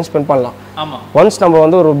ஒரு நாள் டைம் ஸ்பெண்ட் பண்ணலாம். ஒன்ஸ் நம்ம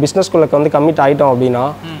வந்து ஒரு பிஸ்னஸ்குள்ளே வந்து கமிட் ஆகிட்டோம் அப்படின்னா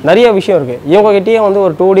நிறைய விஷயம் இருக்குது. இவங்ககிட்டயே வந்து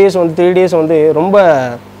ஒரு 2 டேஸ் வந்து 3 டேஸ் வந்து ரொம்ப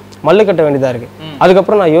மல்லு கட்ட வேண்டியதாக இருக்குது.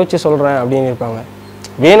 அதுக்கப்புறம் நான் யோசிச்சு சொல்கிறேன் அப்படின்னு இருப்பாங்க.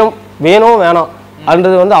 வேணும் வேணாம்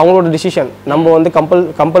அதுன்றது வந்து அவங்களோட டிசிஷன். நம்ம வந்து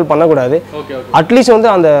கம்பல் பண்ணக்கூடாது. அட்லீஸ்ட் வந்து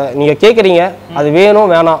அந்த நீங்கள் கேட்குறீங்க அது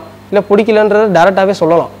வேணும் வேணாம் இல்லை பிடிக்கலன்றது டேரெக்டாகவே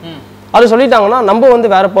சொல்லலாம். அது சொல்லிட்டாங்கன்னா நம்ம வந்து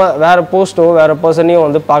வேற போஸ்ட்டோ வேற பர்சனையும்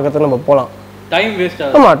வந்து பார்க்கறதுக்கு நம்ம போகலாம். டைம் வேஸ்ட்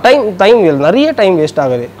ஆகுது. ஆமாம், டைம் நிறைய டைம் வேஸ்ட்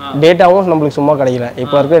ஆகுது. டேட்டாவும் நம்மளுக்கு சும்மா கிடைக்கல.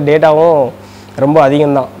 இப்போ இருக்கிற டேட்டாவும் ரொம்ப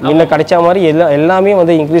அதிகம் தான். முன்ன கிடைச்ச மாதிரி எல்லாமே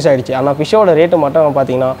வந்து இன்க்ரீஸ் ஆகிடுச்சு. ஆனால் ஃபிஷ்ஷோட ரேட்டு மட்டும்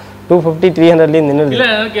பார்த்தீங்கன்னா 250-300 நின்றுது.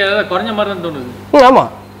 குறைஞ்ச மாதிரி தான் தோணுது.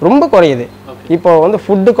 ஆமாம், ரொம்ப குறையுது. இப்போ வந்து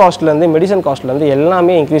ஃபுட்டு காஸ்ட்லேருந்து மெடிசன் காஸ்ட்லேருந்து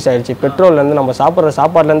எல்லாமே இன்க்ரீஸ் ஆகிடுச்சு. பெட்ரோல்லேருந்து நம்ம சாப்பிட்ற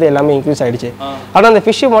சாப்பாடுலேருந்து எல்லாமே இன்க்ரீஸ் ஆகிடுச்சு. ஆனால் அந்த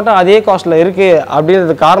ஃபிஷ்ஷு மட்டும் அதே காஸ்ட்டில் இருக்குது.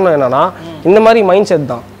 அப்படின்றது காரணம் என்னன்னா இந்த மாதிரி மைண்ட் செட்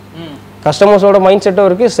தான். கஸ்டமர்ஸோட மைண்ட் செட்டும்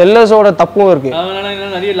இருக்குது, செல்லர்ஸோட தப்பும் இருக்குது.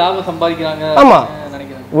 நிறைய லாபம் சம்பாதிக்கிறாங்க. ஆமாம்,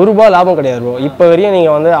 ₹1 லாபம் கிடையாது ப்ரோ. இப்போ வரையும்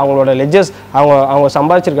நீங்கள் வந்து அவங்களோட லெஜர்ஸ் அவங்க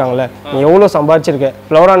சம்பாதிச்சிருக்காங்களே, நீ எவ்வளோ சம்பாதிச்சிருக்க,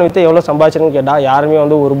 ஃப்ளவரான் வித்து எவ்வளோ சம்பாதிச்சிருக்குன்னு கேட்டால் யாருமே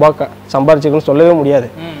வந்து ₹1 சம்பாதிச்சிருக்குன்னு சொல்லவே முடியாது.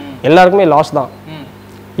 எல்லாருக்குமே லாஸ் தான்.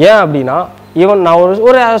 ஏன் அப்படின்னா ஈவன் நான்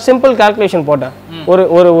ஒரு சிம்பிள் கால்குலேஷன் போட்டேன்.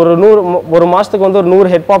 ஒரு மாதத்துக்கு வந்து ஒரு 100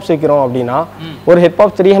 ஹெட் பாப்ஸ் வைக்கிறோம் அப்படின்னா ஒரு ஹெட்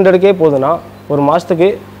பாப் 300K போகுதுன்னா ஒரு மாதத்துக்கு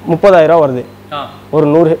 30,000 வருது. ஒரு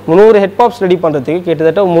 100 ஹெட் பாப்ஸ் ரெடி பண்ணுறதுக்கு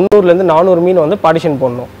கிட்டத்தட்ட 300லேருந்து 400 மீன் வந்து பார்ட்டிஷன்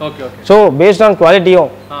பண்ணணும். ஸோ பேஸ்ட் ஆன்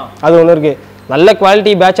குவாலிட்டியும் அது ஒன்று இருக்குது. நல்ல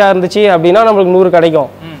குவாலிட்டி பேட்சாக இருந்துச்சு அப்படின்னா நம்மளுக்கு 100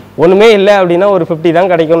 கிடைக்கும். ஒன்றுமே இல்லை அப்படின்னா ஒரு 50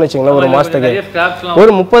 தான் கிடைக்கும்னு வச்சுங்களேன். ஒரு மாதத்துக்கு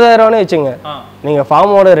ஒரு 30,000 வச்சுங்க. நீங்கள்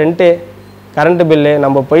ஃபார்மோட ரெண்ட்டு, கரண்ட் பில்லு,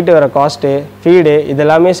 நம்ம போயிட்டு வர காஸ்ட்டு, ஃபீடு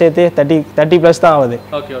இதெல்லாமே சேர்த்து 30+ தான் ஆகுது.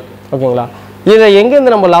 ஓகேங்களா? இதில்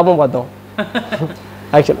எங்கேருந்து நம்ம லாபம் பார்த்தோம்?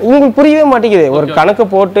 ஆக்சுவலி உங்களுக்கு புரியவே மாட்டேங்குது. ஒரு கணக்கு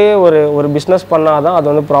போட்டு ஒரு பிஸ்னஸ் பண்ணாதான் அது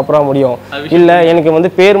வந்து ப்ராப்பராக முடியும். இல்லை எனக்கு வந்து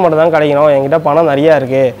பேர் மட்டும் தான் கிடைக்கணும், என்கிட்ட பணம் நிறையா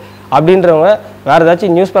இருக்குது அப்படின்றவங்க வேறு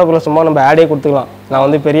ஏதாச்சும் நியூஸ் பேப்பரில் சும்மா நம்ம ஆடே கொடுத்துக்கலாம், நான்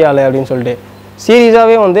வந்து பெரிய ஆள் அப்படின்னு சொல்லிட்டு.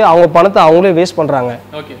 சீரியஸாகவே வந்து அவங்க பணத்தை அவங்களே வேஸ்ட் பண்ணுறாங்க.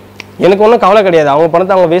 எனக்கு ஒன்றும் கவலை கிடையாது, அவங்க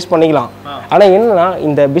பணத்தை அவங்க வேஸ்ட் பண்ணிக்கலாம். ஆனால் என்னன்னா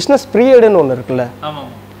இந்த பிஸ்னஸ் பீரியடுன்னு ஒன்று இருக்குல்ல,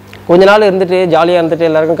 கொஞ்ச நாள் இருந்துட்டு ஜாலியாக இருந்துட்டு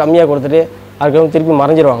எல்லாருக்கும் கம்மியாக கொடுத்துட்டு அதுக்கப்புறம் திருப்பி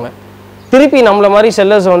மறைஞ்சிருவாங்க. திருப்பி நம்மள மாதிரி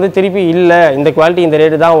செல்லர்ஸ் வந்து திருப்பி இல்லை இந்த குவாலிட்டி இந்த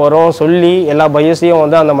ரேட்டு தான் வரும் சொல்லி எல்லா பையர்ஸையும்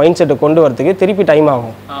வந்து அந்த மைண்ட் செட்டை கொண்டு வரதுக்கு திருப்பி டைம்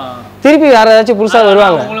ஆகும். திருப்பி வேற ஏதாச்சும் புதுசாக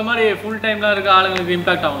வருவாங்க.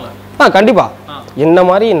 கண்டிப்பாக என்ன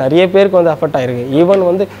மாதிரி நிறைய பேருக்கு வந்து அஃபெக்ட் ஆயிருக்கு. ஈவன்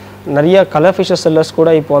வந்து நிறைய கலர் ஃபிஷஸ் செல்லர்ஸ் கூட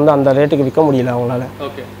இப்போ வந்து அந்த ரேட்டுக்கு விற்க முடியல அவங்களால.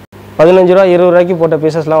 15 ரூபா 20 ரூபாய்க்கு போட்ட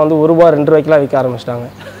பீசஸ்லாம் வந்து ₹1 2 ரூபாய்க்குலாம் விற்க ஆரம்பிச்சிட்டாங்க.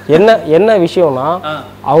 என்ன விஷயம்னா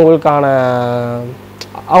அவங்களுக்கான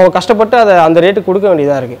அவங்க கஷ்டப்பட்டு அதை அந்த ரேட்டுக்கு கொடுக்க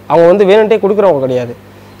வேண்டியதாக இருக்குது. அவங்க வந்து வேணுன்ட்டே கொடுக்குறவங்க கிடையாது.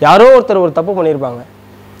 யாரோ ஒருத்தர் ஒரு தப்பு பண்ணியிருப்பாங்க.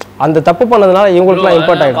 அந்த தப்பு பண்ணதுனால இவங்களுக்குலாம்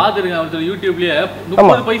இம்பார்ட் ஆகிடும்.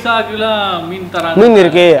 மீன்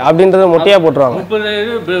இருக்கு அப்படின்றத மொட்டையா போட்டுருவாங்க.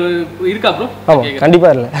 ஆமாம்,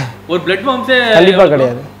 கண்டிப்பாக இல்லை. கண்டிப்பாக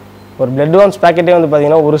கிடையாது. ஒரு பிளட் வார்ம்ஸ் பேக்கெட்டே வந்து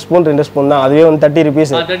பார்த்தீங்கன்னா 1 ஸ்பூன் 2 ஸ்பூன் தான். அதுவே வந்து 30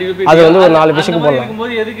 rupees. அது வந்து ஒரு 4 பீஸுக்கு போடலாம்.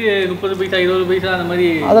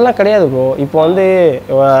 அதெல்லாம் கிடையாது ப்ரோ. இப்போ வந்து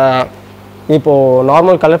இப்போது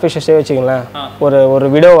நார்மல் கலர் ஃபிஷ்ஷே வச்சுங்களேன். ஒரு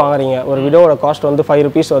விடோ வாங்குறீங்க, ஒரு விடோவோட காஸ்ட் வந்து 5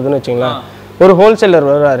 rupees வருதுன்னு வச்சுங்களேன். ஒரு ஹோல்சேலர்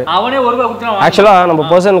வருவாரு. ஆக்சுவலாக நம்ம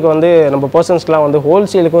பர்சன்ஸ்க்குலாம் வந்து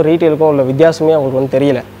ஹோல்சேலுக்கும் ரீட்டெயிலுக்கும் உள்ள வித்தியாசமே அவங்களுக்கு வந்து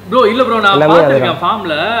தெரியல. ப்ரோ இல்ல ப்ரோ, நான் பாத்துர்க்கேன்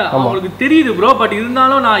ஃபார்ம்ல, உங்களுக்கு தெரியுது ப்ரோ. பட்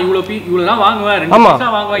இருந்தாலும் நான் இவ்வளவு தான் வாங்குவேன், 2 பீஸ்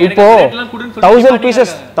தான் வாங்குவேன். இப்போ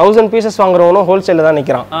 1000 பீசஸ் வாங்குறவனும் ஹோல்சேல்ல தான்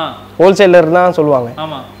நிக்கிறான். ஹோல்சேலர் தான் சொல்லுவாங்க.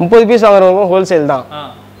 30 பீஸ் வாங்குறவங்க ஹோல்சேல் தான்.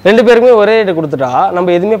 2 பேருக்குமே ஒரே ரேட் கொடுத்துட்டா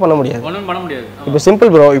நம்ம எதுவுமே பண்ண முடியாது. இப்போ சிம்பிள்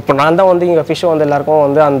ப்ரோ. இப்போ நான் தான் வந்து இங்கே ஃபிஷ் வந்து எல்லாருக்கும்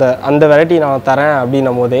வந்து அந்த வெரைட்டி நான் தரேன்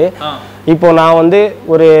அப்படின்னும் போது, இப்போ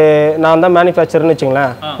நான் தான் மேனுஃபேக்சர்னு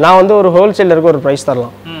வச்சுங்களேன். நான் வந்து ஒரு ஹோல்சேலருக்கு ஒரு ப்ரைஸ்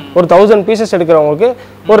தரலாம். ஒரு 1000 பீசஸ் எடுக்கிறவங்களுக்கு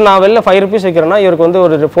நான் வெளில 5 rupees வைக்கிறேன்னா இவருக்கு வந்து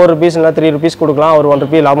ஒரு 4 rupees இல்லை 3 rupees கொடுக்கலாம். அவர் 1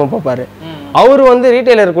 rupee லாபம் பார்ப்பாரு. அவர் வந்து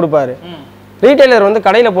ரீட்டைலர் கொடுப்பாரு. ரீட்டைலர் வந்து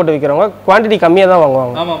கடையில் போட்டு விற்கிறவங்க குவான்டிட்டி கம்மியாக தான்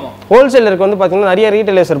வாங்குவாங்க. ஹோல்சேலருக்கு வந்து பார்த்தீங்கன்னா நிறைய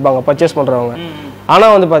ரீட்டைலர்ஸ் இருப்பாங்க பர்ச்சேஸ் பண்ணுறவங்க.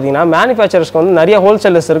 ஆனால் வந்து பார்த்தீங்கன்னா மேனுஃபேக்சரர்ஸ்க்கு வந்து நிறைய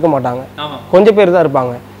ஹோல்சேலர்ஸ் இருக்க மாட்டாங்க, கொஞ்சம் பேர் தான்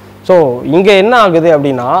இருப்பாங்க. ஸோ இங்கே என்ன ஆகுது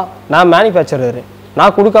அப்படின்னா, நான் மேனுஃபேக்சரர்,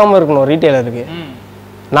 நான் கொடுக்காம இருக்கணும் ரீட்டைலருக்கு,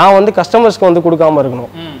 நான் வந்து கஸ்டமர்ஸ்க்கு வந்து கொடுக்காம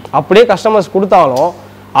இருக்கணும். அப்படியே கஸ்டமர்ஸ் கொடுத்தாலும்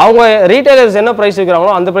அவங்க ரீட்டைலர்ஸ் என்ன பிரைஸ்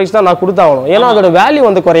விற்கிறாங்களோ அந்த பிரைஸ் தான் நான் கொடுத்தாகணும். ஏன்னா அதோட வேல்யூ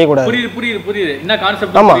வந்து குறையக்கூடாது. புரியுது என்ன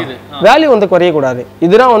கான்செப்ட். ஆமா, வேல்யூ வந்து குறையக்கூடாது.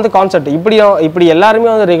 இதுதான் வந்து கான்செப்ட். இப்படி எல்லாருமே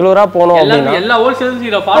வந்து ரெகுலரா போனோம் அப்படின்னா எல்லா ஹோல்சேல்ஸ்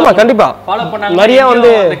இத ஆமா கண்டிப்பா ஃபாலோ பண்ணாங்க. நிறைய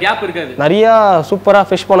வந்து கேப் இருக்காது. நிறைய சூப்பரா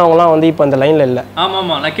ஃபிஷ் பண்ணவங்கலாம் வந்து இப்போ இந்த லைன்ல இல்ல. ஆமா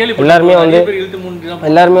நான் கேள்விப்பட்டேன்.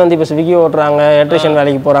 எல்லாருமே வந்து இப்போ ஸ்விக்கி ஓட்டுறாங்க, எலக்ட்ரிஷியன்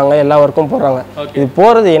வேலைக்கு போறாங்க, எல்லா ஒர்க்கும் போறாங்க. இது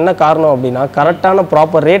போறது என்ன காரணம் அப்படின்னா கரெக்டான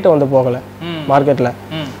ப்ராப்பர் ரேட் வந்து போகல மார்க்கெட்ல.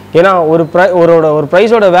 ஏன்னா ஒரு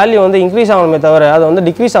பிரைஸோட வேல்யூ வந்து இன்க்ரீஸ் ஆகணுமே தவிர அது வந்து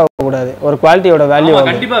டிக்ரீஸ் ஆகக்கூடாது. ஒரு குவாலிட்டியோட வேல்யூ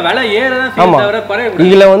கண்டிப்பா விலை ஏறதான் செய்யும் தவிர குறையக்கூடாது.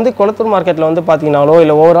 இதுல வந்து கொளத்தூர் மார்க்கெட்ல வந்து பாத்தீங்கனாலோ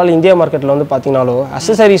இல்ல ஓவரால் இந்தியா மார்க்கெட்ல வந்து பாத்தீங்கனாலோ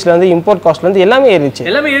அக்சசரிஸ்ல இருந்து இம்போர்ட் காஸ்ட்ல இருந்து எல்லாமே ஏறிச்சு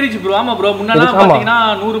ப்ரோ. ஆமா ப்ரோ, முன்னால பாத்தீங்கன்னா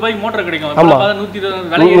 100 ரூபாய்க்கு மோட்டர் கிடைக்கும். ஆமா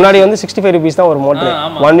 120 முன்னாடி வந்து 65 ரூபீஸ் தான் ஒரு மோட்டர்,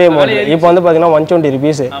 ஒன் வே மோட்டர். இப்போ வந்து பாத்தீங்கன்னா 120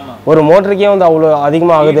 ரூபீஸ் ஒரு மோட்டருக்கே வந்து அவ்வளவு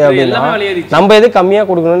அதிகமா ஆகுது அப்படின்னா நம்ம எது கம்மியா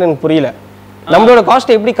கொடுக்கணும்னு எனக்கு புரியல. நம்மளோட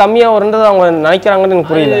காஸ்ட் எப்படி கம்மியா வரும்ன்றது அவங்க நினைக்கிறாங்கன்னு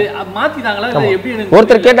எனக்கு புரியல.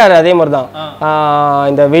 ஒருத்தர் கேட்டாரு அதே மாதிரி தான்,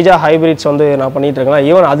 இந்த வீஜா ஹைபிரிட்ஸ் வந்து நான் பண்ணிட்டு இருக்கேன்,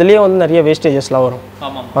 ஈவன் அதுலயே வந்து நிறைய வேஸ்டேஜஸ்லாம் வரும்.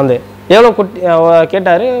 வந்து எவ்வளோ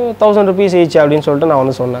கேட்டாரு, 1000 rupees ஈச் அப்படின்னு சொல்லிட்டு நான்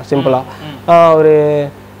வந்து சொன்னேன் சிம்பிளா. ஒரு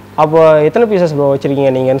அப்போ எத்தனை பீசஸ் ப்ரோ வச்சிருக்கீங்க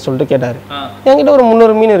நீங்கன்னு சொல்லிட்டு கேட்டாரு. என்கிட்ட ஒரு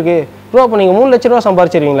 300 மீன் இருக்கு ப்ரோ, அப்போ நீங்கள் 3 லட்ச ரூபா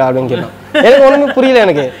சம்பாரிச்சிருவீங்களா அப்படின்னு கேட்டேன். எனக்கு ஒன்றுமே புரியல.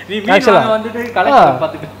 எனக்கு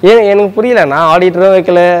ஆக்சுவலாக எனக்கு புரியல. நான் ஆடிட்டரும்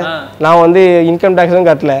வைக்கல, நான் வந்து இன்கம் டேக்ஸும்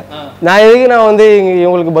கட்டல, நான் எதுக்கு நான் வந்து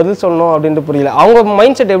இவங்களுக்கு பதில் சொல்லணும் அப்படின்ட்டு புரியல. அவங்க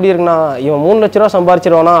மைண்ட் செட் எப்படி இருக்குன்னா இவன் 3 லட்ச ரூபா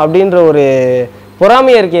சம்பாரிச்சிருவானா அப்படின்ற ஒரு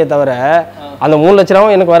பொறாமையே இருக்கே தவிர அந்த 3 லட்ச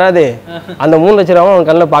ரூபாவும் எனக்கு வராது, அந்த 3 லட்ச ரூபாவும் அவங்க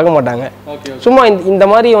கண்ணில் பார்க்க மாட்டாங்க. சும்மா இந்த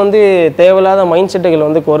மாதிரி வந்து தேவையில்லாத மைண்ட் செட்டுகள்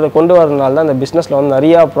வந்து கொண்டு வரதுனால தான் இந்த பிஸ்னஸில் வந்து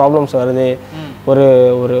நிறையா ப்ராப்ளம்ஸ் வருது.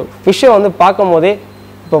 ஒரு ஃபிஷ்ஷை வந்து பார்க்கும் போதே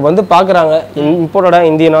இப்போ வந்து பார்க்குறாங்க இம்போர்ட்டடாக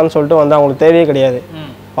இந்தியனான்னு சொல்லிட்டு வந்து அவங்களுக்கு தேவையே கிடையாது.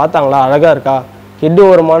 பார்த்தாங்களா அழகாக இருக்கா, ஹெட்டு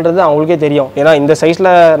வருமானது அவங்களுக்கே தெரியும். ஏன்னா இந்த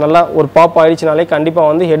சைஸில் நல்லா ஒரு பாப் ஆயிடுச்சுனாலே கண்டிப்பாக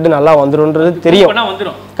வந்து ஹெட்டு நல்லா வந்துடும்ன்றது தெரியும்.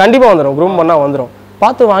 கண்டிப்பாக வந்துடும், க்ரூம் பண்ணால் வந்துடும்.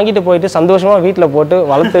 பார்த்து வாங்கிட்டு போயிட்டு சந்தோஷமாக வீட்டில் போட்டு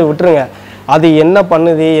வளர்த்து விட்டுருங்க. அது என்ன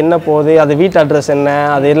பண்ணுது, என்ன போகுது, அது வீட்டு அட்ரஸ் என்ன,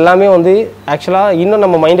 அது எல்லாமே வந்து ஆக்சுவலாக இன்னும்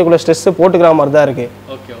நம்ம மைண்டுக்குள்ளே ஸ்ட்ரெஸ்ஸு போட்டுக்கிற மாதிரி தான்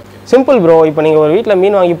இருக்குது. Simple bro. இப்போ நீங்கள் ஒரு வீட்டில்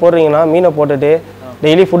மீன் வாங்கி போடுறீங்கன்னா மீனை போட்டுட்டு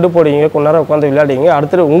டெய்லி ஃபுட்டு போடுவீங்க, கொஞ்ச நேரம் உட்காந்து விளையாடுவீங்க,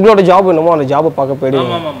 அடுத்து உங்களோட ஜாப் என்னமோ அந்த ஜாபை பார்க்க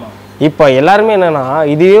போயிடுவீங்க. இப்போ எல்லாருமே என்னன்னா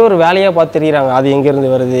இதுவே ஒரு வேலையாக பார்த்து தெரியுறாங்க. அது எங்கேருந்து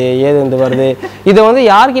வருது, ஏதுந்து வருது, இதை வந்து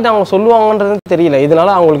யார்கிட்ட அவங்க சொல்லுவாங்கன்றது தெரியல.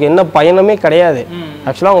 இதனால அவங்களுக்கு என்ன பயனுமே கிடையாது.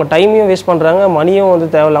 ஆக்சுவலாக அவங்க டைமையும் வேஸ்ட் பண்ணுறாங்க, மணியும் வந்து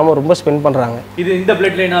தேவையில்லாமல் ரொம்ப ஸ்பெண்ட் பண்ணுறாங்க. இது இந்த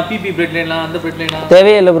பிளட் லைனா, பிபி பிளட் லைனா, அந்த பிளட் லைனா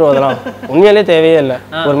தேவையே இல்லை ப்ரோ. அதெல்லாம் உண்மையிலே தேவையே இல்லை.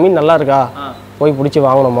 ஒரு மீன் நல்லா இருக்கா போய் பிடிச்சி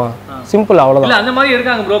வாங்கணுமா, சிம்பிள், அவ்வளவுதான். அந்த மாதிரி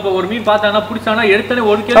இருக்காங்க ப்ரோ. இப்போ ஒரு மீன் பார்த்தானா பிடிச்சானா எடுத்தனே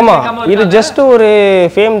ஒரு கேள்வி கேட்காம இது ஜஸ்ட் ஒரு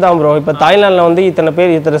ஃபேம் தான் ப்ரோ. இப்போ தாய்லாண்டில் வந்து இத்தனை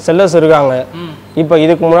பேர் இத்தனை செல்லர்ஸ் இருக்காங்க. இப்போ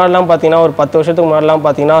இதுக்கு முன்னாடிலாம் பார்த்தீங்கன்னா ஒரு 10 வருஷத்துக்கு முன்னாடிலாம்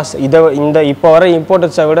பார்த்தீங்கன்னா இப்போ வர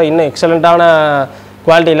இம்போர்ட்டட்ஸை விட இன்னும் எக்ஸலண்ட்டான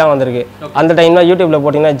குவாலிட்டிலாம் வந்திருக்கு. அந்த டைம்ல யூடியூப்ல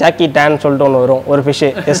போட்டிங்கன்னா ஜாக்கி டேன் சொல்லிட்டு ஒன்று வரும், ஒரு ஃபிஷ்ஷு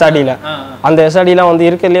எஸ்ஆர்டியில். அந்த எஸ்ஆர்டிலாம் வந்து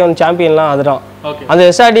இருக்கிறதுலே வந்து சாம்பியன்லாம் அதுதான். அந்த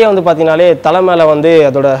எஸ்ஆர்டியை வந்து பார்த்தீங்கன்னாலே தலை மேலே வந்து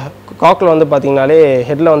அதோட காக்கில் வந்து பார்த்தீங்கன்னாலே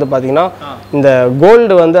ஹெட்டில் வந்து பார்த்தீங்கன்னா இந்த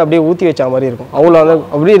கோல்டு வந்து அப்படியே ஊற்றி வச்ச மாதிரி இருக்கும். அவ்வளோ வந்து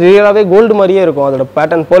அப்படியே ரியலாகவே கோல்டு மாதிரியே இருக்கும் அதோட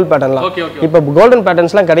பேட்டர்ன், போல் பேட்டர்ன்லாம். இப்போ கோல்டன்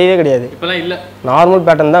பேட்டர்ன்ஸ்லாம் கிடையவே கிடையாது, நார்மல்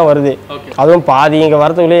பேட்டர்ன் தான் வருது. அதுவும் பாதி இங்கே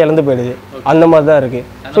வரத்துக்குள்ளே இழந்து போயிடுது, அந்த மாதிரி தான் இருக்குது.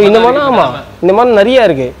 ஸோ இந்த மாதிரிலாம் ஆமாம், இந்த மாதிரி நிறையா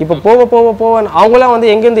இருக்குது. இப்போ போக போக போக அவங்களாம் வந்து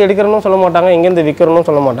எங்கேருந்து எடுக்கிறனும் சொல்ல மாட்டாங்க, எங்கேருந்து விற்கிறனும்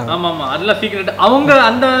சொல்ல மாட்டாங்க.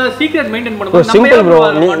 Simple bro.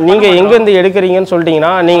 நீங்கள் எங்கேருந்து எடுக்கிறீங்கன்னு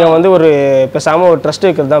சொல்லிட்டீங்கன்னா நீங்கள் வந்து ஒரு பேசாமல் ஒரு ட்ரஸ்ட்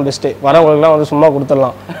வைக்கிறது தான் பெஸ்ட்டு. வரவங்களுக்குலாம் வந்து சும்மா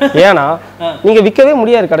கொடுத்துடலாம். ஏன்னா நீங்கள் விற்கவே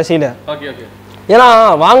முடியாது கடைசியில். ஏன்னா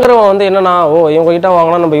வாங்குறவன் வந்து என்னன்னா, ஓ இவங்க கிட்ட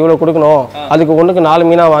வாங்கினா நம்ம இவ்வளோ கொடுக்கணும், அதுக்கு ஒன்றுக்கு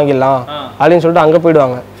 4 மீனாக வாங்கிடலாம் அப்படின்னு சொல்லிட்டு அங்கே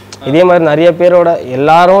போயிடுவாங்க. இதே மாதிரி நிறைய பேரோட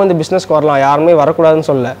எல்லாரும் இந்த பிஸ்னஸ்க்கு வரலாம், யாருமே வரக்கூடாதுன்னு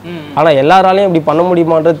சொல்லல. ஆனால் எல்லாராலையும் இப்படி பண்ண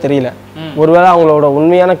முடியுமான்றது தெரியல. ஒருவேளை அவங்களோட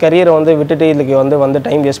உண்மையான கரியரை வந்து விட்டுட்டு இதுக்கு வந்து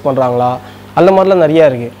டைம் வேஸ்ட் பண்ணுறாங்களா, அந்த மாதிரிலாம் நிறையா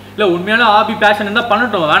இருக்குது. இல்லை உண்மையான ஹாபி பேஷன் இருந்தால்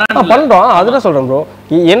பண்ணட்டும், பண்ணுறோம். அதுதான் சொல்கிறேன் ப்ரோ.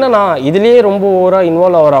 என்னன்னா இதுலேயே ரொம்ப ஓவராக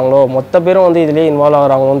இன்வால்வ் ஆகிறாங்களோ, மொத்த பேரும் வந்து இதுலேயே இன்வால்வ்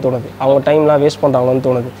ஆகிறாங்களோன்னு தோணுது. அவங்க டைம்லாம் வேஸ்ட் பண்ணுறாங்களோன்னு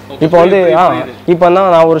தோணுது. இப்போ வந்து இப்போ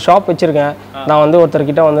தான் நான் ஒரு ஷாப் வச்சுருக்கேன். நான் வந்து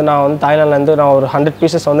ஒருத்தர்கிட்ட வந்து நான் வந்து தாய்லாண்ட்லேருந்து நான் ஒரு 100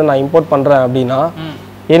 பீசஸ் வந்து நான் இம்போர்ட் பண்ணுறேன் அப்படின்னா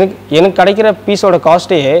எனக்கு கிடைக்கிற பீஸோட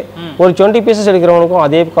காஸ்ட்டே ஒரு 20 பீசஸ் எடுக்கிறவனுக்கும்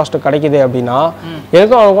அதே காஸ்ட் கிடைக்குது அப்படின்னா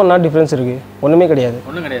எனக்கும் அவனுக்கும் என்ன டிஃப்ரென்ஸ் இருக்குது? ஒன்றுமே கிடையாது.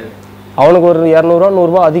 அவனுக்கு ஒரு 200 100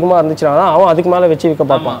 ரூபா அதிகமாக இருந்துச்சுன்னா அவன் அதுக்கு மேலே வச்சு விற்க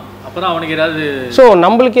பார்ப்பான். ஸோ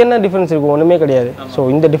நம்மளுக்கு என்ன டிஃப்ரென்ஸ் இருக்கும்? ஒன்றுமே கிடையாது. ஸோ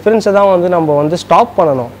இந்த டிஃப்ரென்ஸை தான் வந்து நம்ம வந்து ஸ்டாப்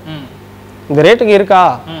பண்ணணும். இந்த ரேட்டுக்கு இருக்கா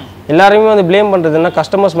எல்லாருமே வந்து ப்ளேம் பண்ணுறதுன்னா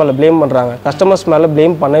கஸ்டமர்ஸ் மேலே ப்ளேம் பண்ணுறாங்க. கஸ்டமர்ஸ் மேலே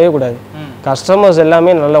ப்ளேம் பண்ணவே கூடாது. கஸ்டமர்ஸ்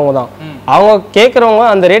எல்லாமே நல்லவங்க தான். அவங்க கேட்குறவங்க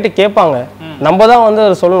அந்த ரேட்டு கேட்பாங்க. நம்ம தான் வந்து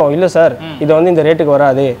அதை சொல்லணும், இல்லை சார் இது வந்து இந்த ரேட்டுக்கு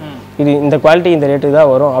வராது, இது இந்த குவாலிட்டி இந்த ரேட்டுக்கு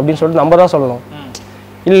தான் வரும் அப்படின்னு சொல்லிட்டு நம்ம தான் சொல்லணும்.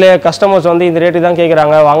 இல்லை கஸ்டமர்ஸ் வந்து இந்த ரேட்டுக்கு தான்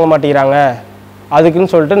கேட்குறாங்க, வாங்க மாட்டேங்கிறாங்க,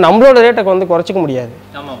 அதுக்குன்னு சொல்லிட்டு நம்மளோட ரேட்டை வந்து குறைச்சிக்க முடியாது.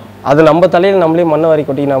 அது நம்ம தலையில் நம்மளே மண்ணை வாரி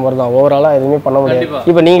கொட்டிக்கிற மாதிரி தான். ஓவராலாக எதுவுமே பண்ண முடியாது.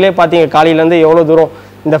 இப்போ நீங்களே பார்த்தீங்க காலையிலேருந்து எவ்வளோ தூரம்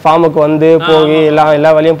இந்த ஃபார்முக்கு வந்து போய்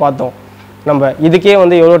எல்லா வேலையும் பார்த்தோம். நம்ம இதுக்கே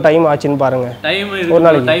வந்து எவ்வளோ டைம் ஆச்சுன்னு பாருங்க. ஒரு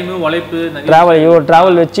நாளைக்கு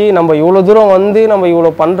ட்ராவல் வச்சு நம்ம இவ்வளோ தூரம் வந்து நம்ம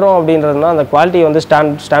இவ்வளோ பண்ணுறோம் அப்படின்றதுனா அந்த குவாலிட்டி வந்து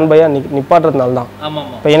ஸ்டாண்ட் பையாக நிப்பாட்டுறதுனால தான்.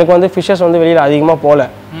 இப்போ எனக்கு வந்து ஃபிஷ்ஷஸ் வந்து வெளியில் அதிகமாக போகல.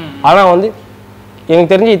 ஆனால் வந்து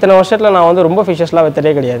எனக்கு தெரிஞ்சு இத்தனை வருஷத்தில் நான் வந்து ரொம்ப ஃபிஷ்ஷஸ்லாம்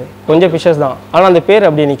வைத்ததே கிடையாது. கொஞ்சம் ஃபிஷ்ஷஸ் தான். ஆனால் அந்த பேர்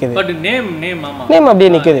அப்படியே நிற்குது, நேம்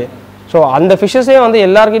அப்படியே நிற்குது. ஸோ அந்த ஃபிஷ்ஷஸே வந்து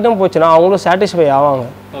எல்லாருக்கிட்டும் போச்சுன்னா அவங்களும் சாட்டிஸ்ஃபை ஆவாங்க.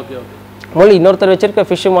 மொழி இன்னொருத்தர் வச்சிருக்க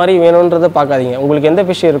ஃபிஷ் மாதிரி வேணுன்றதை பார்க்காதீங்க. உங்களுக்கு எந்த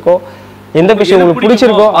ஃபிஷ் இருக்கோ, எந்த ஃபிஷ் உங்களுக்கு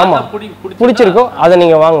பிடிச்சிருக்கோ, ஆமாம் பிடிச்சிருக்கோ அதை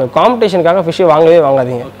நீங்கள் வாங்க. காம்படிஷனுக்காக ஃபிஷ்ஷை வாங்கவே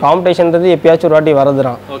வாங்காதீங்க. காம்படிஷன்றது எப்பயாச்சும் ஒரு வாட்டி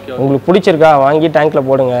வரதுதான். உங்களுக்கு பிடிச்சிருக்கா வாங்கி டேங்க்கில்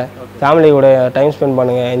போடுங்க, ஃபேமிலியோட டைம் ஸ்பெண்ட்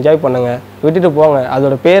பண்ணுங்கள், என்ஜாய் பண்ணுங்கள், விட்டுட்டு போங்க.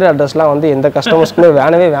 அதோட பேர் அட்ரஸ்லாம் வந்து எந்த கஸ்டமர்ஸ்க்குமே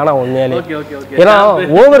வேணாம் உண்மையாலே. ஏன்னா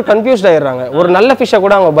ஓவர் கன்ஃபியூஸ்ட் ஆயிடுறாங்க. ஒரு நல்ல ஃபிஷ்ஷை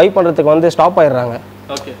கூட அவங்க பை பண்ணுறதுக்கு வந்து ஸ்டாப் ஆயிடுறாங்க.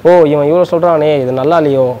 ஓ இவன் இவ்வளோ சொல்கிறானே இது நல்லா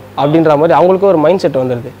இல்லையோ அப்படின்ற மாதிரி அவங்களுக்கு ஒரு மைண்ட் செட்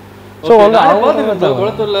வந்துடுது. ஸோ வந்து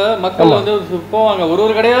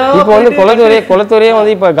இப்போ வந்து குளத்தூரே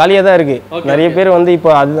வந்து இப்போ காலியாக தான் இருக்குது. நிறைய பேர் வந்து இப்போ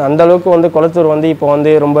அந்த அளவுக்கு வந்து குளத்தூர் வந்து இப்போ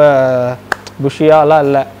வந்து ரொம்ப புஷியாலாம்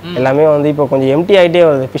இல்லை. எல்லாமே வந்து இப்போ கொஞ்சம் எம்டி ஆகிட்டே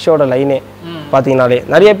வருது ஃபிஷ்ஷோட லைனே பார்த்தீங்கன்னாலே.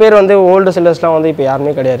 நிறைய பேர் வந்து ஓல்டு செல்லர்ஸ்லாம் வந்து இப்போ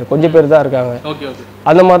யாருமே கிடையாது, கொஞ்சம் பேர் தான் இருக்காங்க.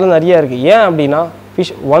 அந்த மாதிரிலாம் நிறையா இருக்குது. ஏன் அப்படின்னா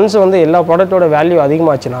ஃபிஷ் ஒன்ஸ் வந்து எல்லா ப்ராடக்டோட வேல்யூ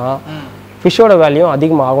அதிகமாச்சுன்னா ஃபிஷ்ஷோட வேல்யூ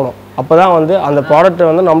அதிகமாக ஆகணும். அப்போ தான் வந்து அந்த ப்ராடக்ட்டை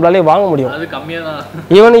வந்து நம்மளாலே வாங்க முடியும்.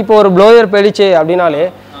 ஈவன் இப்போ ஒரு ப்ளோயர் போயிடுச்சு அப்படின்னாலே,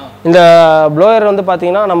 இந்த ப்ளோயர் வந்து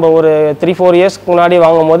பார்த்தீங்கன்னா நம்ம ஒரு 3-4 இயர்ஸ்க்கு முன்னாடி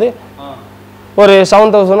வாங்கும் போது ஒரு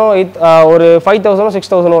 7,000 ஒரு 5,000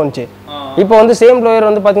 6,000 வந்துச்சு. இப்போ வந்து சேம் ப்ளோயர்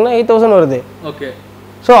வந்து பார்த்தீங்கன்னா 8,000 வருது.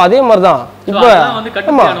 ஸோ அதே மாதிரி தான் இப்போ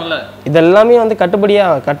ஆமாம் இதெல்லாமே வந்து கட்டுப்படி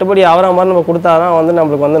ஆகிற மாதிரி நம்ம கொடுத்தா தான் வந்து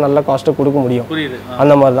நம்மளுக்கு வந்து நல்ல காஸ்ட்டு கொடுக்க முடியும்.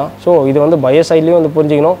 அந்த மாதிரி தான். ஸோ இது வந்து பையர் சைட்லேயும் வந்து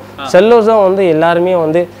புரிஞ்சுக்கணும். செல்லர்ஸும் வந்து எல்லாருமே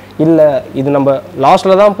வந்து இல்லை இது நம்ம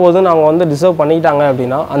லாஸ்ட்டில் தான் போகுதுன்னு அவங்க வந்து டிசர்வ் பண்ணிக்கிட்டாங்க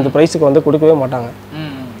அப்படின்னா அந்த ப்ரைஸுக்கு வந்து கொடுக்கவே மாட்டாங்க.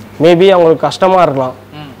 மேபி அவங்களுக்கு கஷ்டமாக இருக்கலாம்,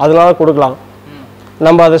 அதனால கொடுக்கலாம்.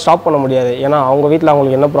 நம்ம அதை ஸ்டாப் பண்ண முடியாது. ஏன்னா அவங்க வீட்டில்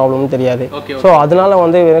அவங்களுக்கு என்ன ப்ராப்ளம்னு தெரியாது. ஸோ அதனால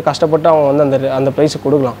வந்து கஷ்டப்பட்டு அவங்க வந்து அந்த ப்ரைஸுக்கு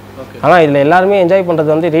கொடுக்கலாம். ஆனால் இதில் எல்லாருமே என்ஜாய் பண்ணுறது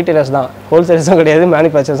வந்து ரீட்டைலர்ஸ் தான், ஹோல்சேல்ஸும் கிடையாது,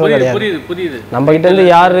 மேனுஃபேக்சர்ஸும் கிடையாது. நம்மகிட்டேருந்து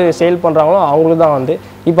யார் சேல் பண்ணுறாங்களோ அவங்களுக்கு தான் வந்து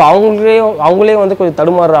இப்போ அவங்களே வந்து கொஞ்சம்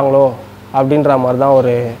தடுமாறுறாங்களோ அப்படின்ற மாதிரி தான்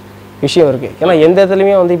ஒரு விஷயம் இருக்குது. ஏன்னா எந்த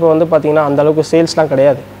இடத்துலையுமே வந்து இப்போ வந்து பார்த்தீங்கன்னா அந்தளவுக்கு சேல்ஸ்லாம்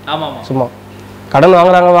கிடையாது. சும்மா கடன்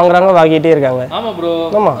வாங்குறாங்க வாங்கிட்டே இருக்காங்க. ஆமாம்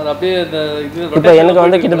இப்போ எனக்கு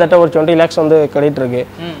வந்து கிட்டத்தட்ட ஒரு 20 lakhs வந்து கிரெடிட் இருக்கு.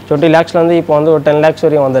 20 lakhsல வந்து இப்போ வந்து ஒரு 10 lakhs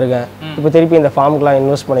வரையும் வந்திருக்கேன். இப்போ திருப்பி இந்த ஃபார்முக்குலாம்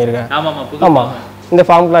இன்வெஸ்ட் பண்ணியிருக்கேன். ஆமாம் இந்த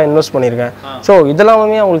ஃபார்முக்குலாம் இன்வெஸ்ட் பண்ணியிருக்கேன். ஸோ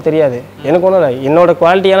இதெல்லாமே அவங்களுக்கு தெரியாது. எனக்கு ஒன்றும் இல்லை, என்னோட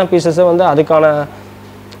குவாலிட்டியான பீசஸை வந்து அதுக்கான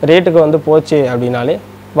ரேட்டுக்கு வந்து போச்சு அப்படின்னாலே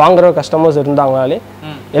வாங்குற கஸ்டமர்ஸ் இருந்தாங்கனாலே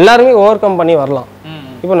எல்லாருமே ஓவர் கம் பண்ணி வரலாம்.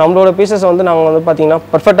 இப்போ நம்மளோட பீசஸ் வந்து நாங்கள் வந்து பார்த்தீங்கன்னா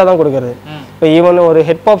பர்ஃபெக்டாக தான் கொடுக்குறது. இப்போ ஈவன் ஒரு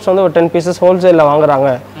ஹெட் பாப்ஸ் வந்து ஒரு 10 pieces ஹோல்சேலில் வாங்குறாங்க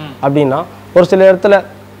அப்படின்னா ஒரு சில இடத்துல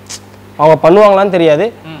அவங்க பண்ணுவாங்களான்னு தெரியாது.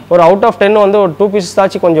 ஒரு அவுட் ஆஃப் 10 வந்து ஒரு 2 pieces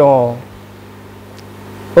ஆச்சு கொஞ்சம்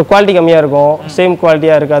ஒரு குவாலிட்டி கம்மியாக இருக்கும், சேம்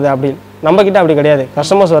குவாலிட்டியாக இருக்காது. அப்படி நம்மக்கிட்ட அப்படி கிடையாது.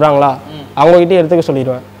 கஸ்டமர்ஸ் வராங்களா அவங்ககிட்டே எடுத்துக்க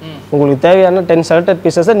சொல்லிடுவேன். உங்களுக்கு தேவையான 10 selected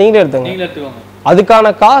pieces நீங்களே எடுத்துங்க.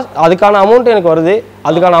 அதுக்கான அமௌண்ட் எனக்கு வருது,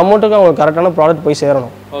 அதுக்கான அமௌண்ட்டுக்கு அவங்களுக்கு கரெக்டான ப்ராடக்ட் போய்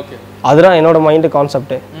சேரணும். அதுதான் என்னோட மைண்டு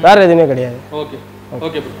கான்செப்ட், வேறு எதுவுமே கிடையாது.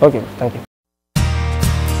 Okay thank you.